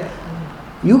do like that.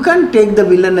 You can't take the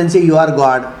villain and say you are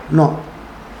God. No.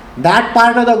 That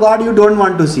part of the God you don't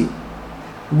want to see.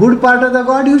 Good part of the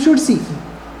God you should see.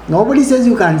 Nobody says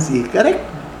you can't see. Correct?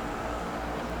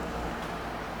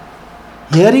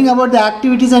 Hearing about the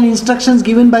activities and instructions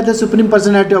given by the Supreme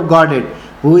Personality of Godhead,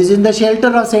 who is in the shelter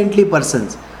of saintly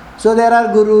persons. So there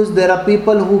are gurus, there are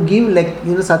people who give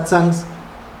satsangs.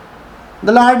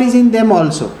 The Lord is in them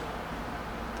also.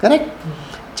 Correct?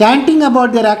 Chanting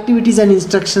about their activities and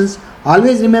instructions,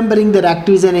 always remembering their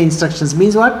activities and instructions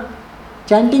means what?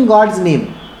 Chanting God's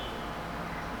name.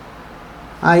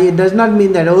 It does not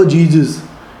mean that, oh Jesus,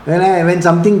 when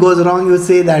something goes wrong you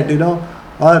say that,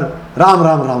 or Ram,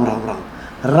 Ram, Ram, Ram, Ram.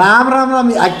 Ram, Ram,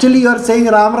 Ram. Actually you are saying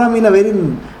Ram, Ram in a very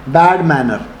bad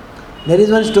manner. There is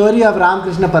one story of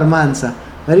Ramakrishna Paramahansa.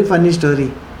 Very funny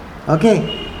story. Okay.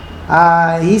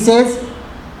 He says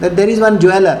that there is one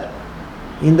jeweler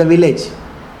in the village.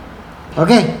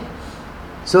 Okay.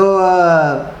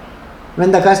 So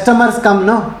when the customers come,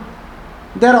 no,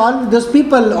 there are all those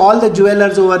people, all the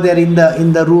jewelers over there in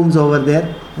the rooms over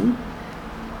there.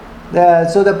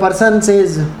 So the person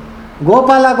says,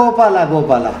 Gopala, Gopala,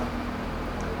 Gopala.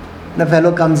 The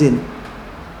fellow comes in.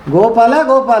 Gopala,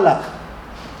 Gopala.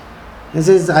 He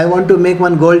says, I want to make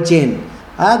one gold chain.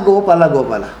 Gopala,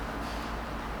 Gopala.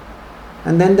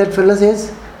 And then that fellow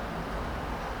says,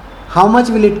 how much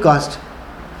will it cost?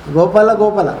 Gopala,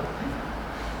 Gopala.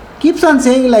 Keeps on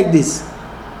saying like this.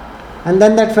 And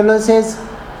then that fellow says,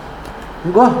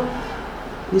 go.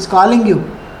 He's calling you.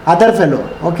 Other fellow.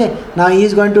 Okay. Now he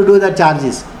is going to do the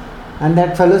charges. And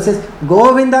that fellow says,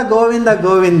 Govinda, Govinda,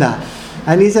 Govinda.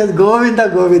 And he says, Govinda,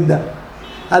 Govinda.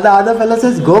 And the other fellow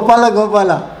says, Gopala,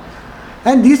 Gopala.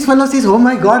 And this fellow says, oh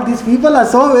my God, these people are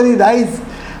so very nice.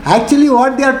 Actually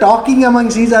what they are talking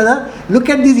amongst each other, look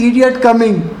at this idiot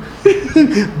coming.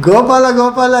 Gopala,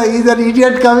 Gopala, he is an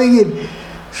idiot coming in.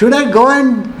 Should I go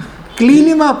and clean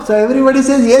him up? So everybody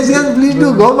says, yes, yes, please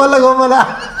do. Gopala,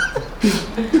 Gopala.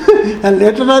 And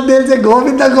later on they'll say,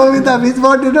 Govinda, Govinda. Means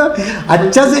what,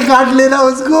 अच्छा से काट लेना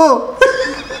उसको.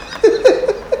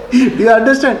 Do you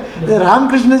understand?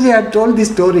 Ramakrishna ji had told this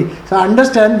story. So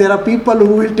understand, there are people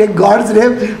who will take God's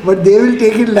name, but they will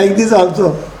take it like this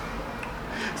also.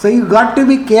 So you got to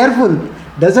be careful.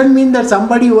 Doesn't mean that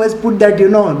somebody who has put that,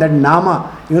 that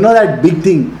nama, that big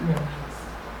thing.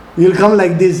 He will come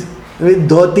like this with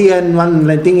dhoti and one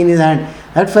thing in his hand.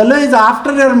 That fellow is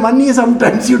after your money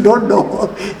sometimes, you don't know.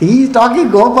 He is talking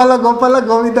Gopala, Gopala,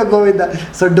 Govinda,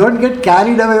 Govinda. So don't get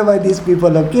carried away by these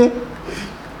people, okay?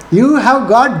 You have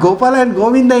got Gopala and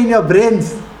Govinda in your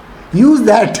brains. Use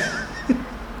that.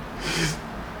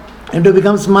 And to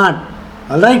become smart.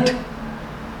 Alright?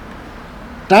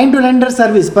 Trying to render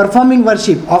service, performing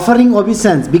worship, offering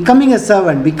obeisance, becoming a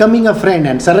servant, becoming a friend,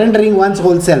 and surrendering one's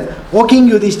whole self. O King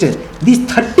Yudhishthir, these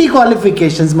 30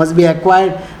 qualifications must be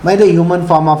acquired by the human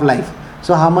form of life.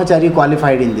 So how much are you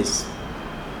qualified in this?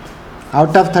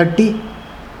 Out of 30?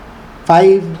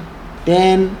 5,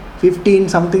 10, 15,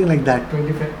 something like that.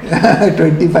 25.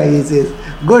 25 he says.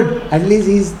 Good. At least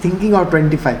he is thinking of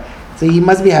 25. So he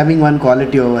must be having one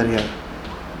quality over here.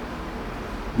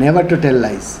 Never to tell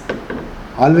lies.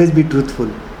 Always be truthful.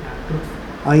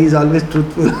 He is always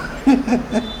truthful.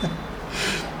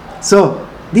 So,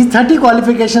 these 30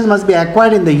 qualifications must be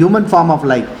acquired in the human form of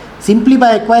life. Simply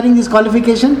by acquiring this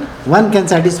qualification, one can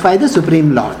satisfy the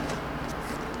Supreme Lord.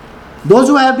 Those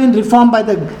who have been reformed by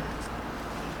the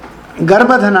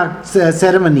Garbhadhana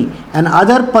ceremony and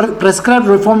other prescribed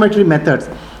reformatory methods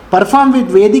performed with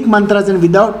Vedic mantras and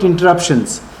without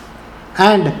interruptions,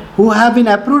 and who have been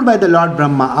approved by the Lord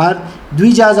Brahma, are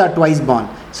Dvijas, are twice born.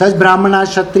 Such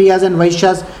Brahmanas, Kshatriyas and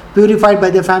Vaishyas, purified by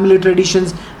their family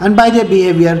traditions and by their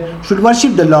behavior, should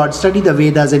worship the Lord, study the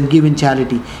Vedas and give in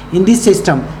charity. In this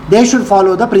system, they should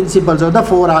follow the principles of the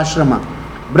four ashrama: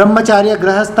 Brahmacharya,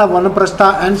 Grahastha,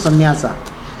 Vanaprastha and Sannyasa.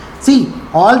 See,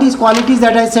 all these qualities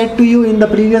that I said to you in the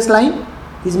previous line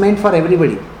is meant for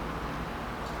everybody.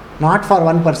 Not for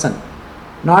one person.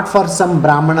 Not for some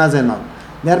Brahmanas and all.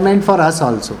 They are meant for us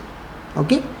also.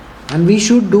 Okay? And we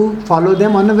should follow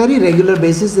them on a very regular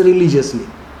basis religiously.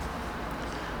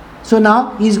 So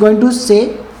now he is going to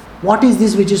say, what is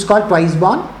this which is called twice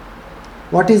born?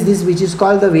 What is this which is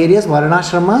called the various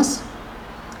Varnashramas?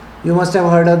 You must have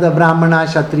heard of the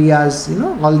Brahmanas,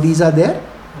 Kshatriyas, all these are there.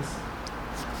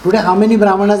 Today, how many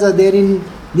Brahmanas are there in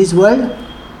this world?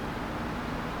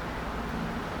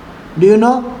 Do you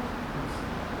know?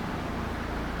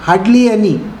 Hardly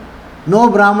any. No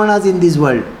Brahmanas in this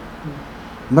world.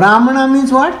 Brahmana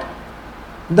means what?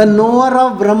 The knower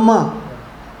of Brahma.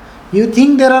 You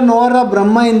think there are knower of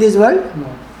Brahma in this world? No.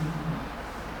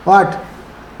 What?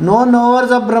 No knowers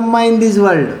of Brahma in this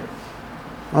world.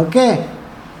 Okay?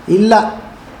 Illa.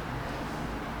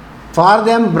 For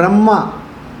them, Brahma.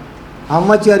 How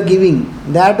much you are giving,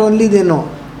 that only they know.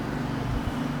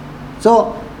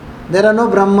 So, there are no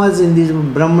Brahmas in these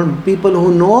Brahman people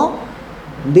who know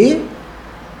the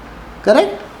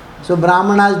correct. So,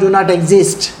 Brahmanas do not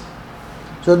exist.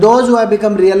 So, those who have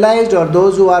become realized or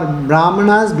those who are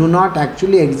Brahmanas do not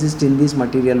actually exist in this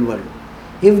material world.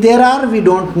 If there are, we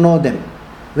don't know them.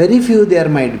 Very few there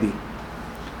might be.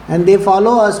 And they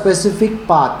follow a specific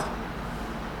path.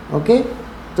 Okay?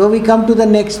 So, we come to the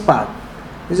next part.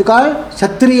 It's called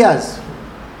Kshatriyas.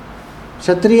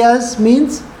 Kshatriyas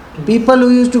means people who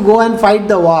used to go and fight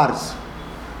the wars.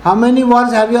 How many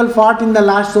wars have you all fought in the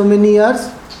last so many years?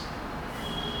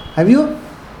 Have you?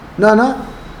 No.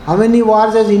 How many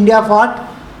wars has India fought?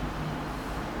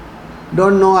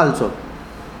 Don't know also.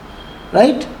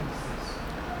 Right?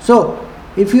 So,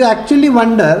 if you actually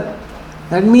wonder,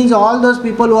 that means all those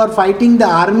people who are fighting the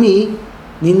army,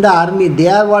 in the army, they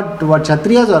are what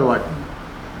Kshatriyas or what?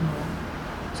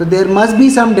 So there must be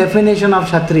some definition of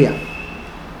Kshatriya.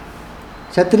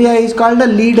 Kshatriya is called a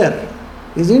leader,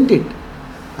 isn't it?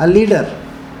 A leader.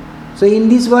 So in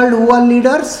this world, who are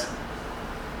leaders?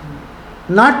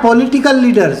 Not political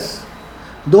leaders.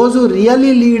 Those who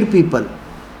really lead people.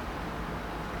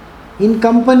 In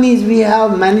companies, we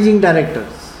have managing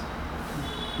directors.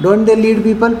 Don't they lead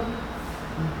people?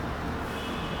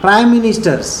 Prime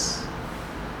ministers.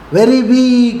 Very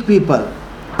big people.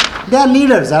 They are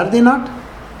leaders, are they not?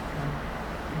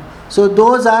 So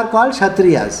those are called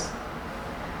Kshatriyas.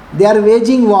 They are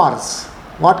waging wars.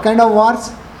 What kind of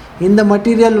wars? In the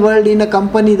material world, in a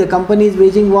company, the company is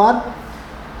waging war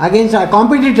against a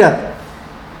competitor.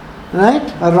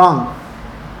 Right or wrong?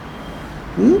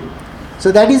 So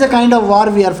that is a kind of war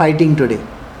we are fighting today.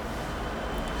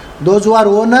 Those who are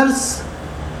owners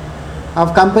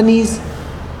of companies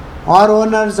or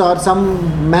owners or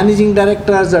some managing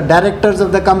directors or directors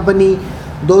of the company,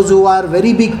 those who are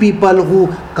very big people who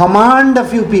command a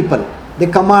few people, they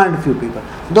command few people.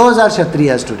 Those are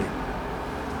Kshatriyas today.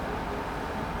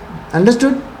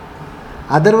 Understood?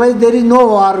 Otherwise there is no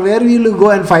war. Where will you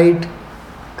go and fight?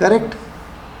 Correct?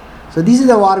 So this is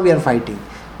the war we are fighting.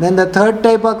 Then the third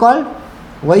type are called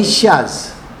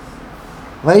Vaishyas.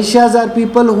 Vaishyas are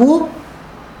people who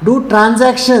do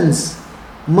transactions,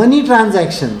 money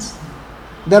transactions.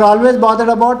 They are always bothered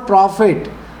about profit.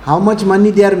 How much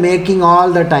money they are making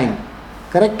all the time.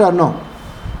 Correct or no?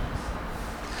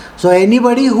 So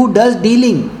anybody who does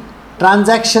dealing,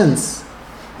 transactions,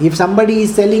 if somebody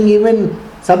is selling even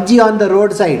sabji on the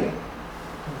roadside,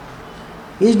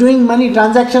 he is doing money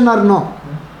transaction or no?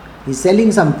 He is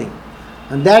selling something.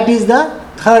 And that is the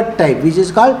third type, which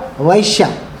is called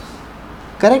Vaishya.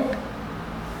 Correct?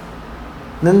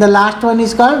 Then the last one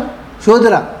is called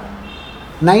Shudra.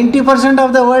 90%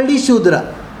 of the world is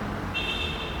Shudra.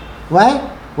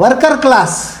 Why? Worker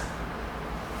class.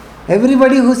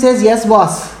 Everybody who says yes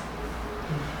boss.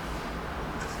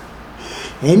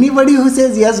 Anybody who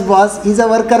says yes boss is a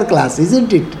worker class,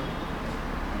 isn't it?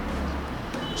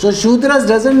 So Shudras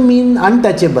doesn't mean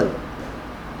untouchable.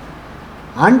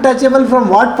 Untouchable from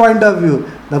what point of view?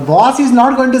 The boss is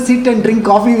not going to sit and drink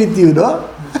coffee with you, no?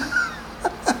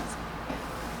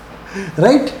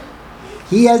 Right?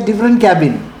 He has different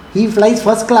cabin. He flies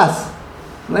first class.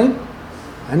 Right?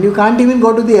 And you can't even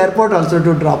go to the airport also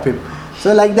to drop him.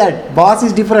 So like that, boss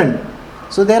is different.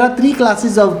 So there are three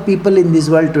classes of people in this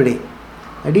world today.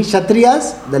 It is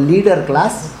Kshatriyas, the leader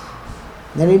class.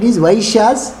 Then it is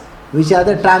Vaishyas, which are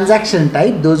the transaction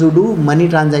type, those who do money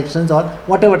transactions or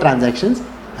whatever transactions.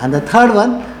 And the third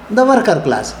one, the worker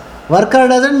class. Worker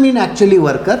doesn't mean actually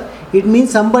worker. It means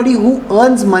somebody who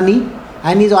earns money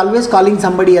and is always calling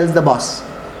somebody else the boss.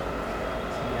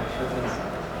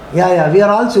 Yeah, we are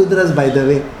all Shudras, by the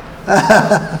way.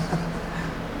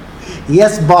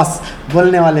 Yes, boss.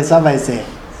 बोलने वाले सब ऐसे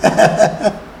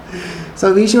हैं.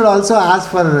 So we should also ask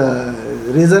for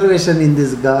reservation in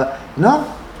this. No?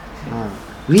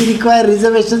 We require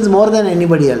reservations more than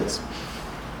anybody else.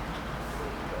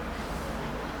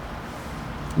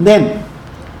 Then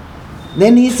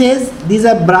he says these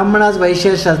are Brahmanas,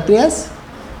 Vaishyas, Kshatriyas.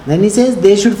 Then he says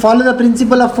they should follow the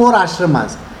principle of 4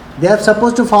 ashramas. They are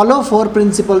supposed to follow 4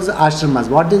 principles ashramas.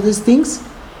 What is these things?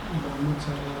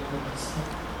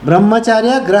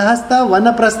 Brahmacharya, Grahastha,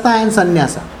 Vanaprastha and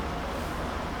Sannyasa.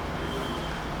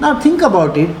 Now think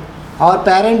about it. Our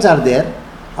parents are there.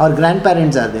 Our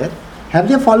grandparents are there. Have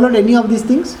they followed any of these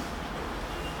things?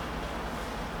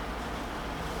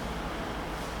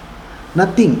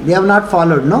 Nothing. They have not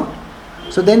followed, no?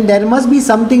 So then there must be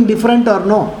something different or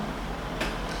no?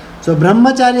 So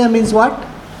Brahmacharya means what?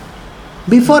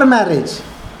 Before marriage.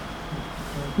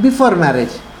 Before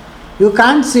marriage. You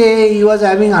can't say he was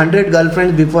having 100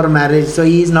 girlfriends before marriage, so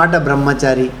he is not a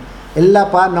brahmachari.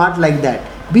 Illapa, not like that.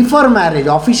 Before marriage,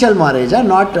 official marriage,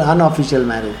 not unofficial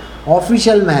marriage.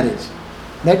 Official marriage.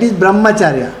 That is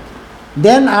brahmacharya.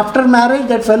 Then after marriage,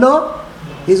 that fellow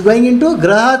is going into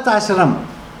grahastha ashram.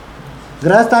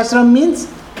 Grahastha ashram means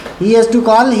he has to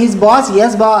call his boss,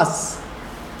 yes boss.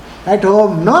 At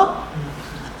home, no?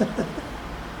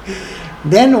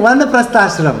 Then vanaprastha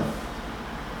ashram.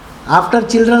 After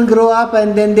children grow up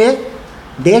and then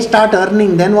they start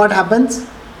earning, then what happens?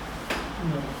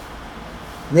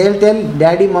 They'll tell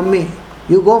daddy, mummy,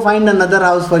 you go find another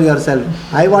house for yourself.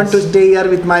 I want to stay here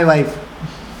with my wife.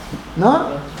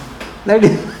 No? That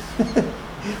is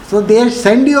so they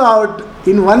send you out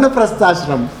in vanaprastha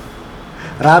ashram.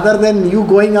 Rather than you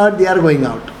going out, they are going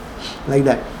out. Like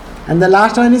that. And the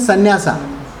last one is sannyasa.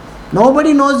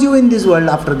 Nobody knows you in this world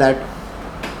after that.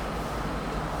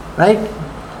 Right?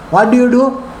 What do?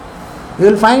 You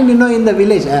will find, in the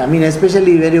village,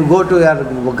 especially where you go to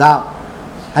your gaon.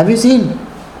 Have you seen?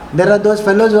 There are those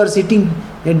fellows who are sitting,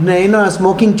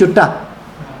 smoking chutta.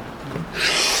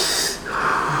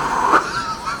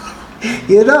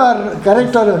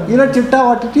 Correct or chutta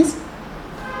what it is?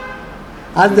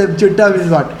 Ask them, chutta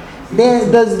means what?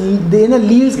 They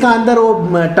leaves का अंदर वो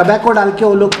tobacco डाल के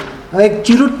वो लोग एक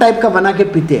cheroot type का बना के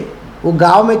पीते हैं. वो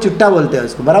गाँव में चुट्टा बोलते हैं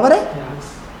उसको. बराबर है?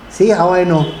 See how I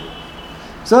know.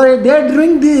 So they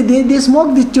drink, they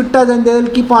smoke these chuttas and they will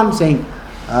keep on saying,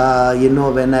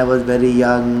 when I was very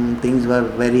young, things were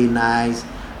very nice.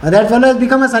 That fellow has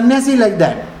become a sannyasi like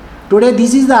that. Today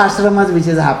this is the ashramas which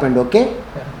has happened, okay?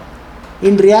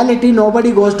 In reality,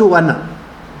 nobody goes to Vana.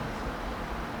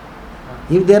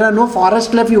 If there are no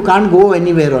forest left, you can't go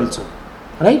anywhere also.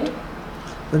 Right?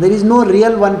 So there is no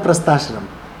real vanaprastha ashram.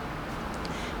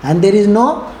 And there is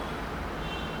no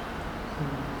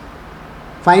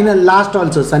final last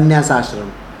also, sannyasa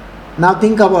ashram. Now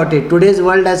think about it. Today's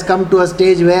world has come to a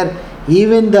stage where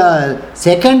even the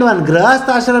second one,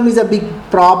 grahastha ashram, is a big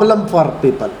problem for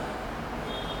people.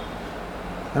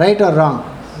 Right or wrong?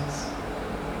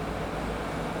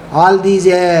 All these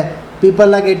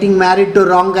people are getting married to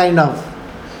wrong kind of.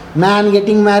 Man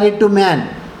getting married to man.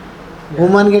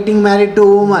 Woman getting married to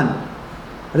woman.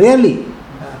 Really?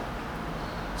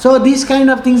 So these kind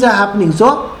of things are happening.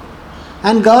 So,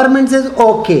 and government says,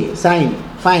 okay,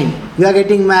 fine, you are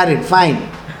getting married, fine.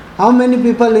 How many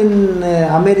people in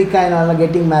America and all are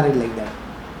getting married like that?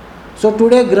 So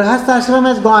today grahastha ashram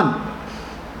has gone.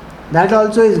 That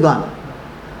also is gone.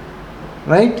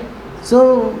 Right?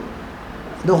 So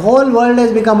the whole world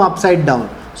has become upside down.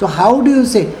 So how do you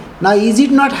say? Now is it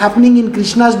not happening in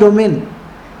Krishna's domain?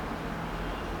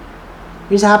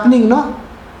 It's happening, no?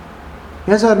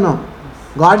 Yes or no?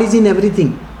 God is in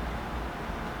everything.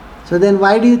 So then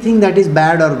why do you think that is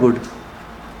bad or good?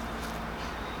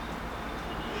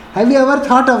 Have you ever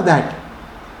thought of that?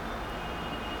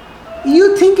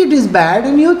 You think it is bad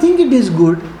and you think it is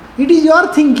good. It is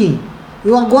your thinking.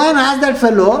 You go and ask that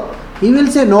fellow, he will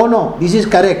say, no, this is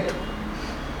correct.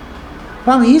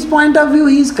 From his point of view,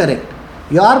 he is correct.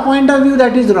 Your point of view,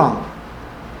 that is wrong.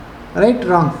 Right?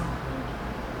 Wrong.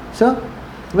 So,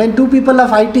 when two people are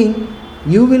fighting,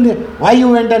 you will, why you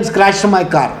went and scratched my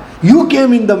car? You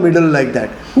came in the middle like that.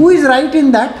 Who is right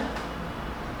in that?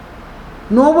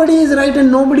 Nobody is right and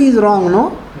nobody is wrong,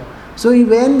 no? So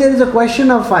when there is a question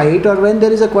of fight, or when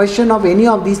there is a question of any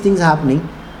of these things happening,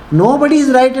 nobody is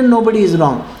right and nobody is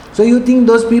wrong. So you think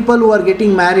those people who are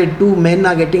getting married, 2 men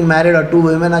are getting married or 2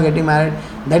 women are getting married,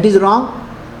 that is wrong?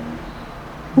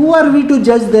 Who are we to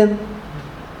judge them?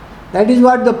 That is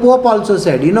what the Pope also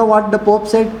said. You know what the Pope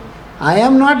said? I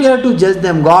am not here to judge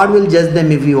them. God will judge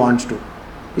them if He wants to.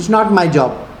 It's not my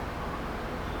job.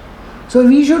 So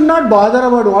we should not bother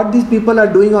about what these people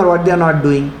are doing or what they are not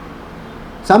doing.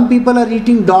 Some people are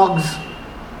eating dogs,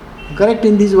 correct,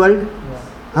 in this world?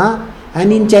 Huh?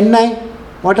 And in Chennai,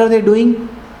 what are they doing?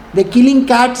 They're killing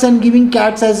cats and giving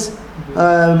cats as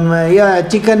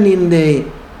chicken in the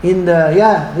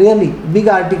really big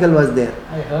article was there.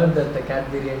 I heard that the cat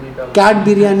biryani dog. Cat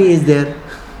biryani is there.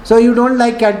 So you don't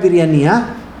like cat biryani,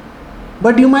 huh?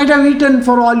 But you might have eaten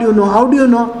for all you know. How do you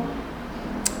know?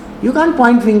 You can't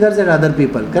point fingers at other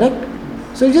people, correct?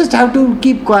 So you just have to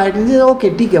keep quiet and say, okay,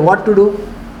 TK, what to do?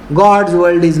 God's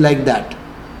world is like that.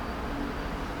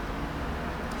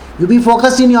 You be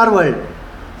focused in your world.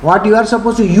 What you are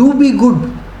supposed to, you be good.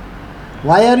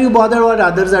 Why are you bothered what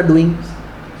others are doing?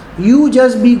 You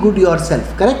just be good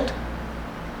yourself, correct?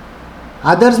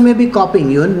 Others may be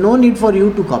copying you, no need for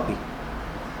you to copy.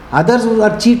 Others who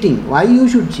are cheating, why you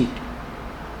should cheat?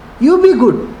 You be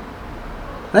good,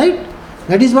 right?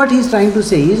 That is what he is trying to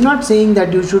say. He is not saying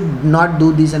that you should not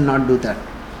do this and not do that.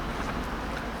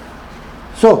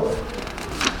 So,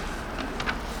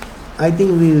 I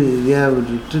think we have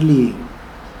literally...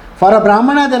 For a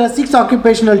Brahmana, there are 6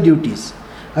 occupational duties.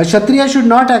 A Kshatriya should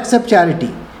not accept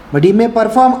charity, but he may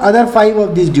perform other 5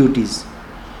 of these duties.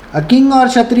 A king or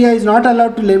Kshatriya is not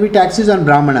allowed to levy taxes on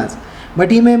Brahmanas, but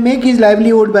he may make his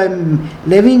livelihood by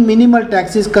levying minimal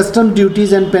taxes, customs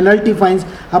duties and penalty fines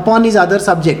upon his other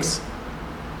subjects.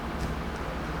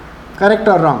 Correct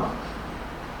or wrong?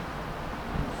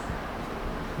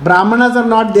 Brahmanas are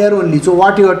not there only, so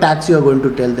what your tax you are going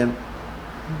to tell them?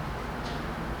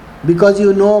 Because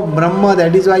you know Brahma,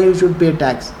 that is why you should pay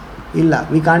tax. Illa,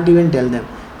 we can't even tell them.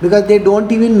 Because they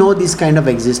don't even know this kind of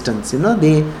existence,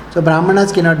 so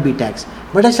Brahmanas cannot be taxed.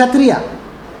 But a Kshatriya,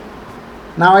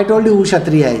 now I told you who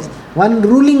Kshatriya is. One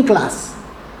ruling class,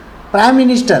 Prime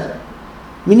Minister,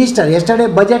 yesterday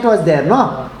budget was there,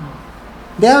 no?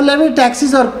 They have levied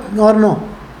taxes or no?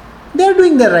 They are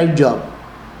doing the right job.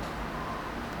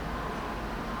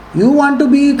 You want to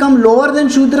become lower than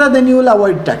Shudra, then you will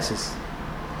avoid taxes.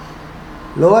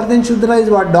 Lower than Shudra is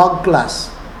what? Dog class.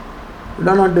 You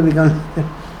don't want to become...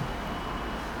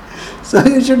 So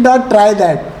you should not try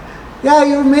that. Yeah,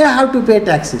 you may have to pay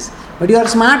taxes. But you are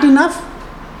smart enough,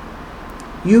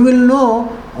 you will know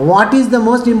what is the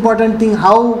most important thing,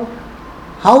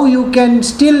 how you can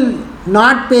still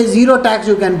not pay 0 tax,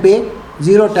 you can pay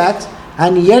 0 tax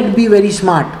and yet be very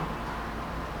smart.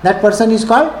 That person is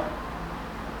called?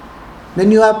 Then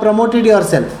you have promoted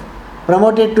yourself.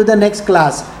 Promoted to the next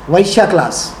class, Vaishya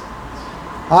class.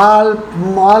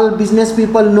 All business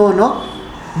people know, no?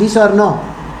 This or no?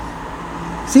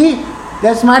 See, they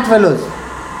are smart fellows.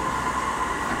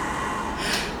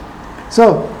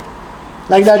 So,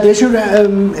 like that, they should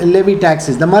levy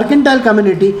taxes. The mercantile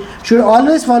community should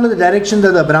always follow the directions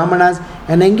of the Brahmanas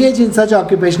and engage in such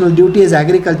occupational duty as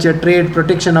agriculture, trade,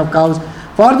 protection of cows.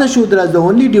 For the Shudras, the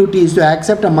only duty is to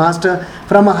accept a master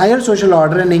from a higher social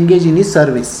order and engage in his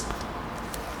service.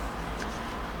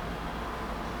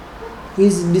 He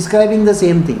is describing the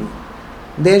same thing.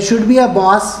 There should be a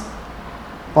boss.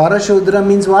 For a Shudra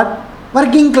means what?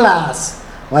 Working class.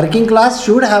 Working class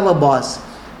should have a boss.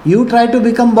 You try to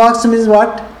become boss means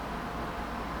what?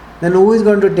 Then who is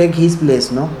going to take his place,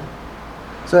 no?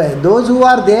 So those who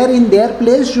are there in their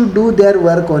place should do their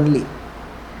work only.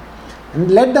 And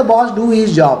let the boss do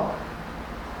his job.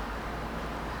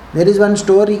 There is one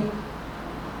story.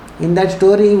 In that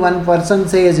story, one person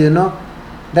says,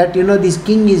 that this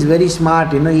king is very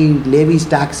smart, he levies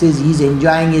taxes, he is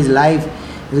enjoying his life,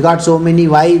 he's got so many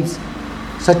wives,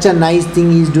 such a nice thing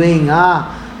he is doing.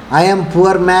 I am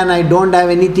poor man, I don't have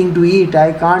anything to eat,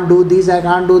 I can't do this, I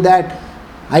can't do that,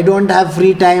 I don't have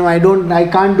free time, I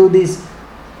can't do this.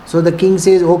 So the king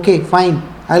says, okay, fine,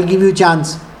 I'll give you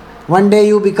chance. One day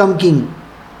you become king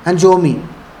and show me.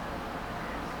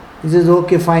 He says,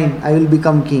 okay, fine, I will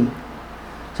become king.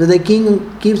 So the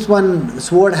king keeps one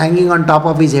sword hanging on top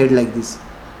of his head like this.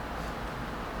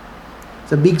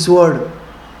 It's a big sword.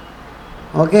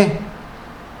 Okay?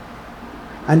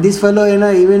 And this fellow,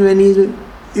 even when he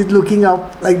is looking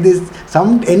up like this,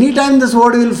 anytime the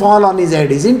sword will fall on his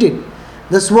head, isn't it?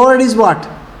 The sword is what?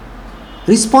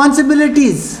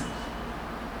 Responsibilities.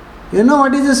 You know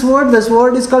what is the sword? The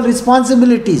sword is called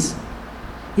responsibilities.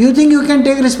 You think you can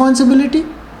take responsibility?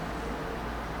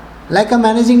 Like a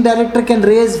managing director can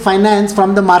raise finance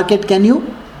from the market, can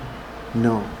you?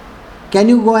 No. Can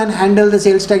you go and handle the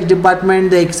sales tax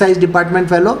department, the excise department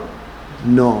fellow?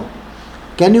 No.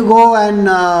 Can you go and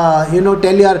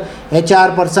tell your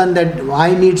HR person that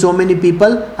I need so many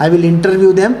people, I will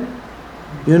interview them?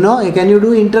 Can you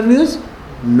do interviews?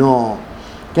 No.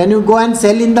 Can you go and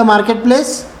sell in the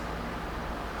marketplace?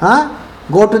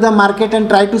 Go to the market and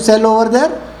try to sell over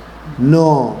there?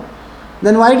 No.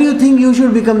 Then why do you think you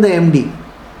should become the MD?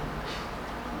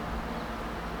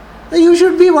 You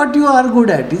should be what you are good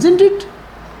at, isn't it?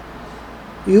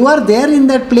 You are there in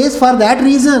that place for that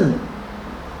reason.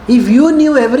 If you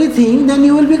knew everything, then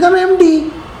you will become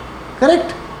MD.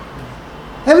 Correct?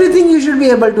 Everything you should be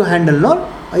able to handle, no?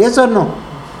 Yes or no?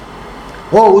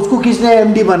 Oh, usko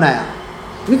kisne MD banaya?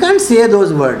 We can't say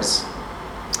those words.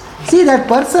 See, that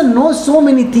person knows so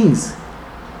many things.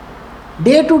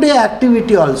 Day-to-day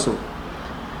activity also.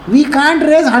 We can't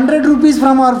raise 100 rupees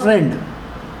from our friend.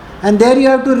 And there you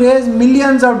have to raise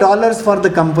millions of dollars for the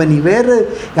company. Where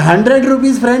 100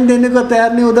 rupees friend देने को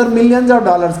तैयार नहीं, उधर millions of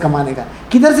dollars कमाने का.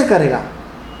 किधर से करेगा?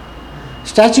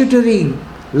 Statutory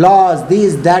laws,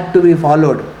 this, that to be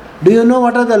followed. Do you know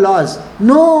what are the laws?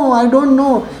 No, I don't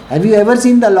know. Have you ever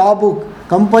seen the law book?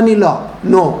 Company law?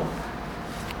 No.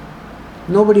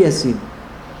 Nobody has seen.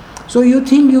 So you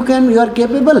think you are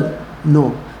capable?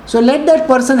 No. So let that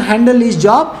person handle his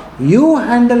job. You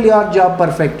handle your job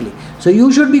perfectly. So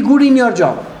you should be good in your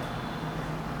job.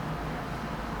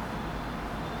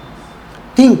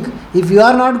 Think, if you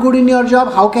are not good in your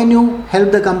job, how can you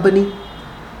help the company?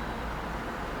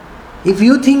 If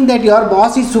you think that your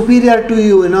boss is superior to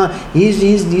you,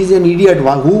 he's an idiot.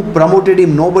 Who promoted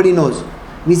him? Nobody knows.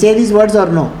 We say these words or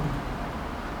no?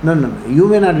 No. You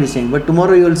may not be saying, but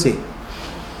tomorrow you will say.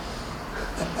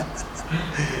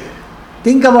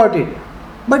 Think about it.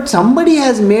 But somebody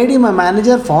has made him a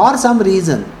manager for some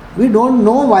reason. We don't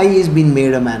know why he's been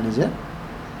made a manager.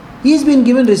 He's been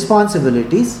given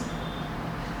responsibilities.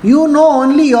 You know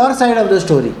only your side of the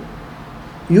story.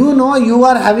 You know you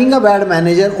are having a bad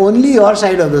manager, only your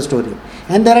side of the story.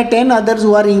 And there are 10 others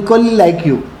who are equally like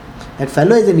you. That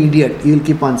fellow is an idiot, you will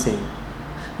keep on saying.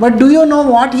 But do you know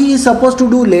what he is supposed to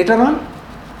do later on?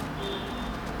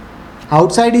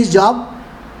 Outside his job?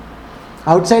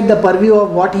 Outside the purview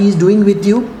of what he is doing with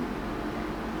you?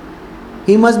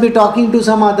 He must be talking to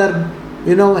some other,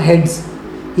 heads.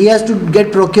 He has to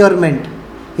get procurement.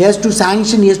 He has to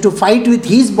sanction. He has to fight with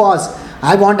his boss.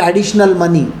 I want additional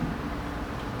money.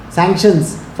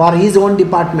 Sanctions for his own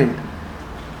department.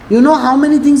 You know how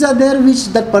many things are there which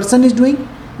that person is doing?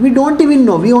 We don't even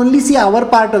know. We only see our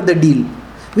part of the deal.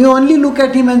 We only look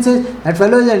at him and say, that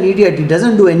fellow is an idiot. He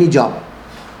doesn't do any job.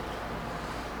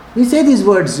 We say these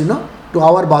words, to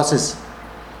our bosses.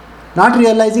 Not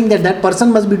realizing that that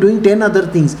person must be doing 10 other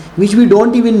things which we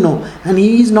don't even know. And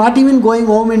he is not even going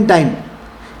home in time.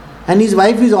 And his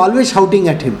wife is always shouting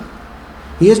at him.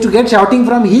 He has to get shouting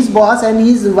from his boss and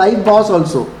his wife boss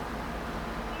also.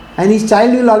 And his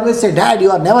child will always say, Dad,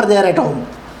 you are never there at home.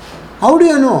 How do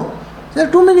you know? There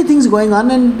are too many things going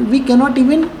on and we cannot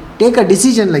even take a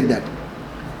decision like that.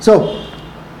 So,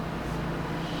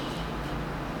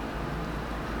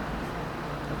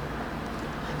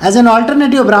 as an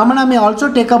alternative, Brahmana may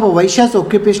also take up a Vaishya's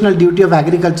occupational duty of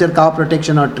agriculture, cow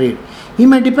protection or trade. He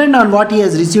may depend on what he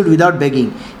has received without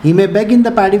begging. He may beg in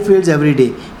the paddy fields every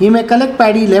day. He may collect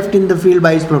paddy left in the field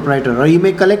by his proprietor, or he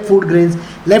may collect food grains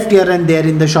left here and there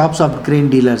in the shops of grain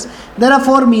dealers. There are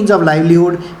 4 means of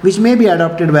livelihood which may be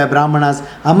adopted by Brahmanas.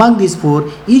 Among these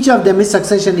 4, each of them his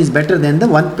succession is better than the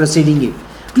one preceding it.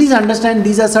 Please understand,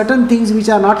 these are certain things which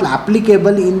are not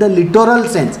applicable in the literal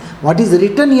sense. What is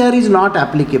written here is not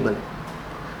applicable.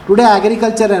 Today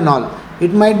agriculture and all,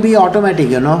 it might be automatic,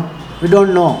 we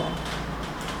don't know.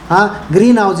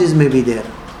 Greenhouses may be there.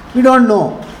 We don't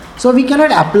know. So we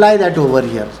cannot apply that over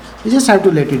here. We just have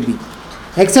to let it be.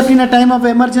 Except in a time of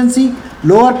emergency,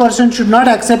 lower person should not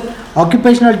accept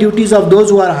occupational duties of those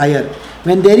who are higher.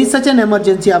 When there is such an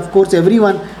emergency, of course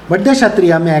everyone but the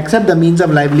Kshatriya may accept the means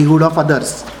of livelihood of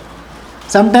others.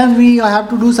 Sometimes we have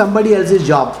to do somebody else's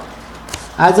job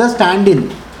as a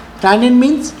stand-in. Stand-in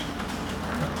means,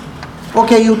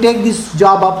 okay, you take this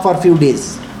job up for a few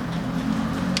days.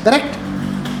 Correct?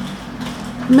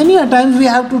 Many a times we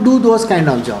have to do those kind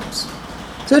of jobs.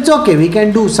 So it's okay, we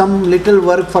can do some little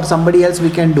work for somebody else, we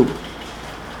can do.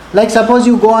 Like suppose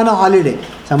you go on a holiday,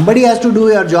 somebody has to do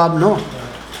your job, no?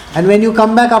 And when you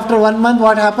come back after 1 month,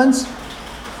 what happens?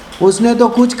 उसने तो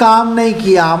कुछ काम नहीं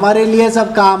किया, हमारे लिए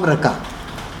सब काम रखा.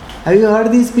 Have you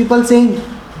heard these people saying,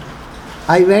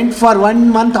 I went for 1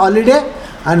 month holiday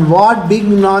and what big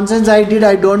nonsense I did,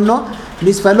 I don't know.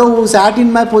 This fellow who sat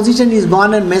in my position is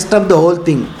gone and messed up the whole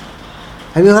thing.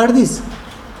 Have you heard this?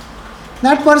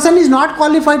 That person is not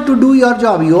qualified to do your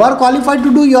job. You are qualified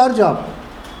to do your job.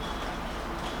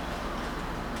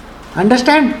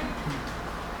 Understand?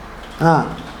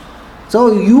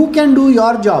 So you can do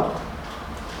your job.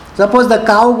 Suppose the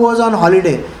cow goes on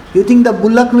holiday. You think the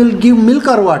bullock will give milk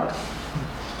or what?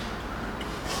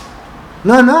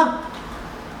 No.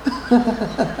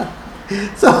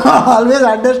 So always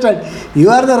understand, you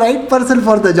are the right person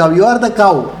for the job. You are the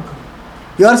cow.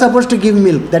 You are supposed to give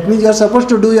milk. That means you are supposed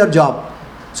to do your job.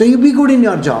 So you be good in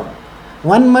your job.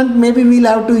 1 month maybe we'll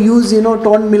have to use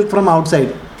toned milk from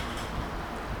outside.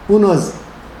 Who knows?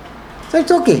 So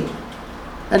it's okay.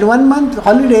 At 1 month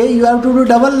holiday you have to do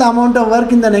double the amount of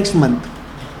work in the next month.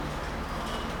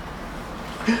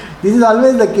 This is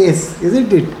always the case,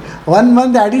 isn't it? 1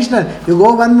 month additional. You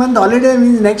go 1 month holiday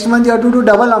means next month you have to do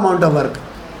double amount of work.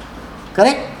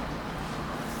 Correct?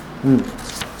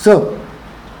 So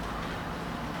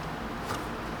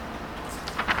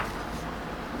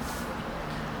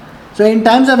in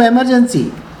times of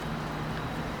emergency,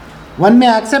 one may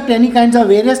accept any kinds of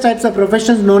various types of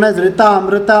professions known as Rita,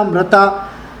 Amrita, Mrata,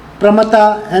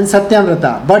 Pramata and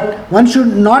Satyamrata. But one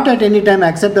should not at any time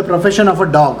accept the profession of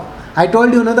a dog. I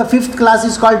told you, the 5th class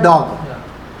is called dog. Yeah.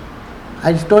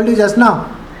 I told you just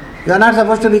now, you are not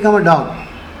supposed to become a dog.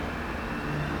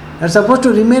 You are supposed to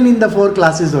remain in the 4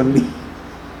 classes only.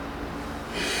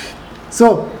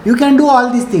 So, you can do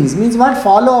all these things. Means what?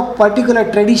 Follow a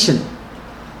particular tradition.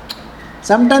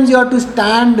 Sometimes you have to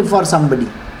stand for somebody.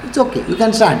 It's okay, you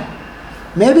can stand.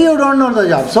 Maybe you don't know the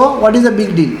job. So, what is the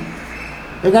big deal?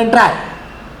 You can try.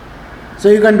 So,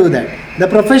 you can do that. The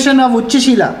profession of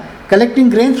Uchchashila, collecting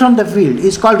grains from the field,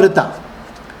 is called Rita.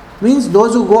 Means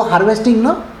those who go harvesting,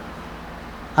 no?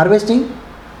 Harvesting.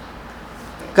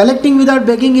 Collecting without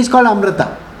begging is called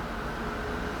Amrita.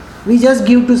 We just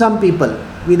give to some people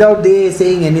without they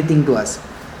saying anything to us.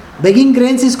 Begging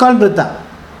grains is called Mrita.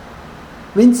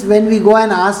 Means when we go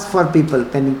and ask for people,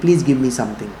 can you please give me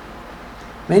something?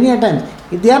 Many a times.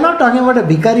 They are not talking about a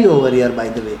bhikari over here, by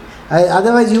the way.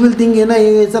 Otherwise you will think,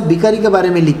 ये सब भिखारी के बारे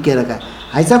में लिख के रखा है.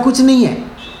 ऐसा कुछ नहीं है.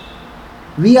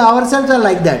 We ourselves are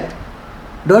like that.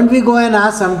 Don't we go and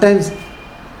ask sometimes,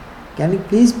 can you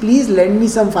please lend me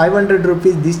some 500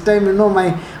 rupees? This time,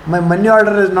 my money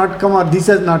order has not come or this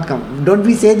has not come. Don't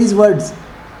we say these words?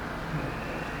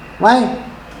 Why?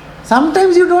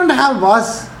 Sometimes you don't have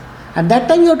boss. At that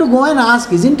time you have to go and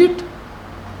ask, isn't it?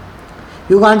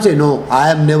 You can't say, no, I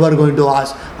am never going to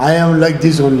ask. I am like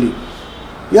this only.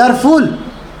 You are fool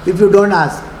if you don't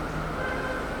ask.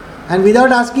 And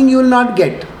without asking you will not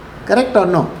get. Correct or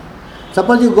no?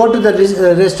 Suppose you go to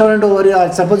the restaurant over here,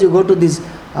 or suppose you go to this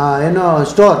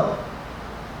store,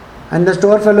 and the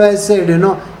store fellow has said,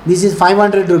 this is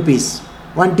 500 rupees.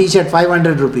 One t-shirt,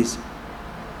 500 rupees.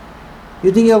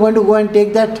 You think you are going to go and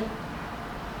take that?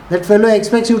 That fellow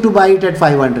expects you to buy it at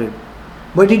 500.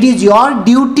 But it is your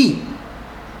duty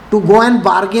to go and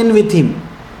bargain with him.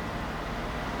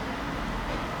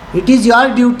 It is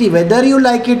your duty whether you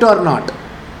like it or not.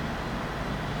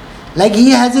 Like he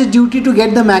has a duty to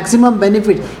get the maximum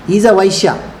benefit. He is a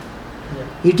Vaishya.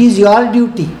 It is your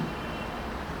duty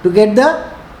to get the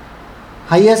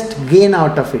highest gain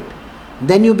out of it.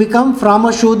 Then you become, from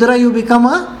a Shudra, you become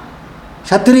a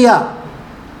Kshatriya.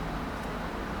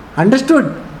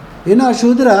 Understood? A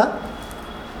Shudra,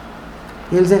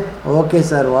 he will say, okay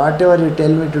sir, whatever you tell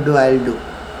me to do, I will do.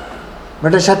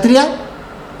 But a Kshatriya,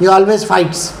 he always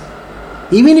fights.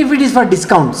 Even if it is for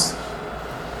discounts.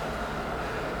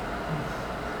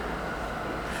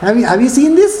 Have you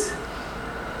seen this?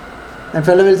 That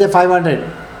fellow will say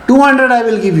 500. 200 I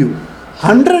will give you.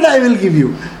 100 I will give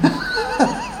you.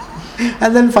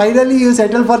 And then finally you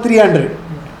settle for 300.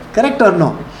 Correct or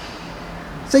no?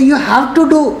 So you have to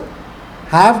do.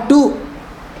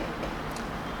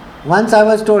 Once I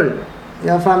was told,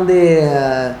 you are from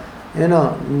the,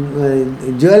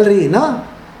 jewelry, no?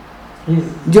 Yes.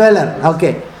 Jeweler,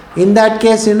 okay. In that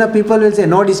case, people will say,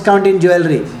 no discount in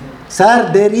jewelry.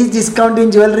 Sir, there is discount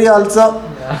in jewelry also.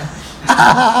 Yeah.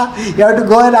 You have to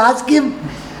go and ask him,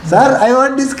 sir, I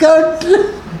want discount.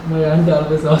 My aunt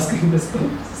always asking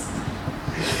discounts.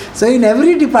 So in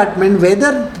every department,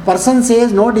 whether person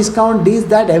says no discount, this,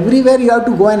 that, everywhere you have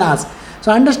to go and ask.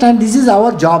 So understand, this is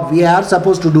our job. We are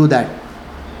supposed to do that.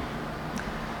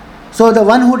 So the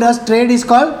one who does trade is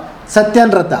called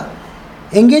Satyanrata.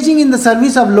 Engaging in the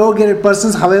service of low-grade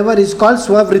persons, however, is called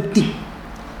Swavritti.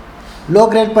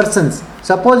 Low-grade persons.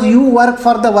 Suppose you work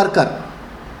for the worker.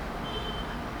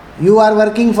 You are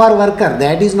working for worker.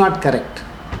 That is not correct.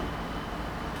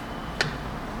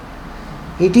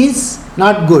 It is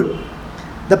not good.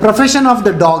 The profession of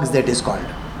the dogs, that is called.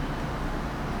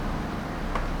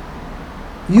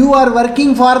 You are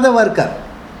working for the worker.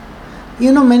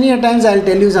 Many a times I'll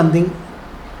tell you something.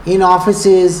 In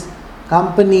offices,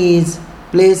 companies,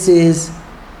 places,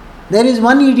 there is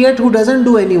one idiot who doesn't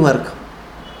do any work.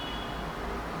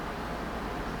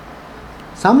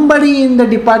 Somebody in the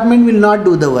department will not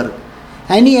do the work,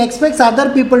 and he expects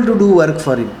other people to do work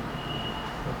for him.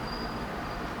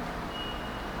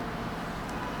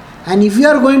 And if you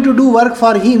are going to do work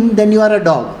for him, then you are a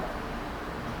dog.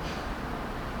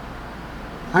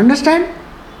 Understand?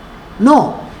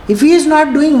 No. If he is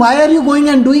not doing, why are you going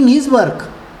and doing his work?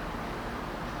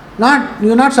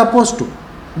 You're not supposed to.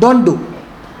 Don't do.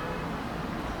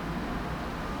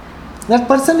 That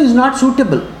person is not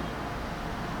suitable.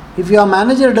 If your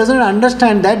manager doesn't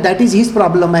understand that, that is his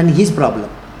problem and his problem.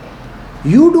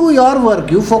 You do your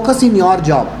work, you focus in your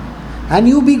job, and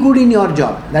you be good in your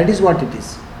job. That is what it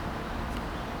is.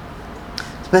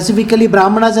 Specifically,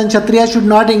 Brahmanas and Kshatriyas should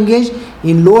not engage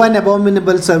in low and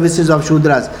abominable services of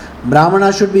Shudras.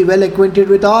 Brahmanas should be well acquainted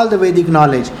with all the Vedic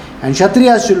knowledge, and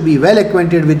Kshatriyas should be well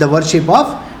acquainted with the worship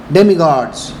of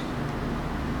demigods.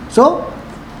 So,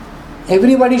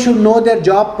 everybody should know their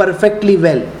job perfectly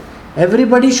well.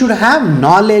 Everybody should have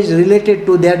knowledge related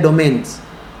to their domains.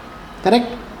 Correct?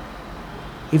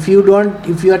 If you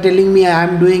are telling me I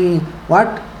am doing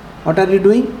what? What are you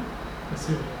doing?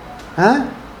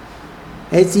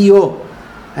 SEO.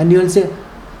 And you will say,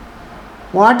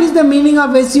 what is the meaning of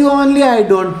SEO only? I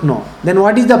don't know. Then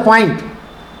what is the point?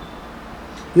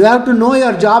 You have to know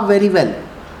your job very well.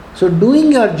 So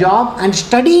doing your job and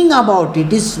studying about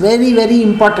it is very, very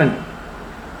important.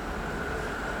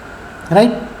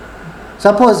 Right?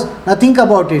 Suppose, now think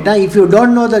about it. If you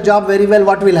don't know the job very well,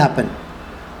 what will happen?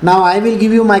 Now I will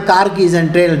give you my car keys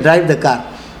and drive the car.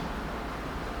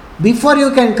 Before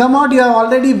you can come out, you have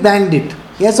already banged it.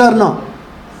 Yes or no?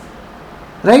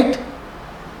 Right?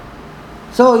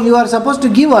 So you are supposed to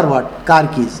give or what? Car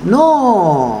keys.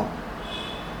 No.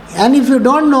 And if you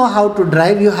don't know how to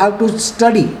drive, you have to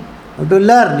study. You have to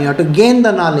learn. You have to gain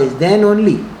the knowledge. Then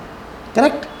only.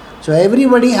 Correct? So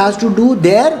everybody has to do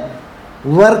their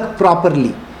work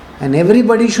properly. And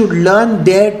everybody should learn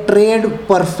their trade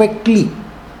perfectly.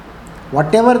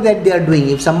 Whatever that they are doing.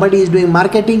 If somebody is doing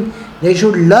marketing, they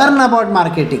should learn about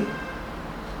marketing.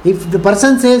 If the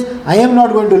person says, I am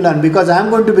not going to learn because I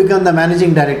am going to become the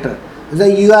managing director, so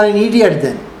you are an idiot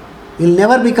then. You will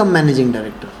never become managing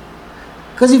director.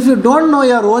 Because if you don't know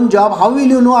your own job, how will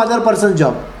you know other person's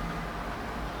job?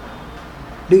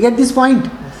 Do you get this point?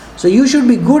 So you should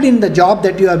be good in the job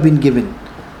that you have been given.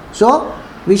 So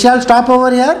we shall stop over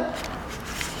here.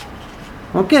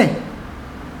 Okay.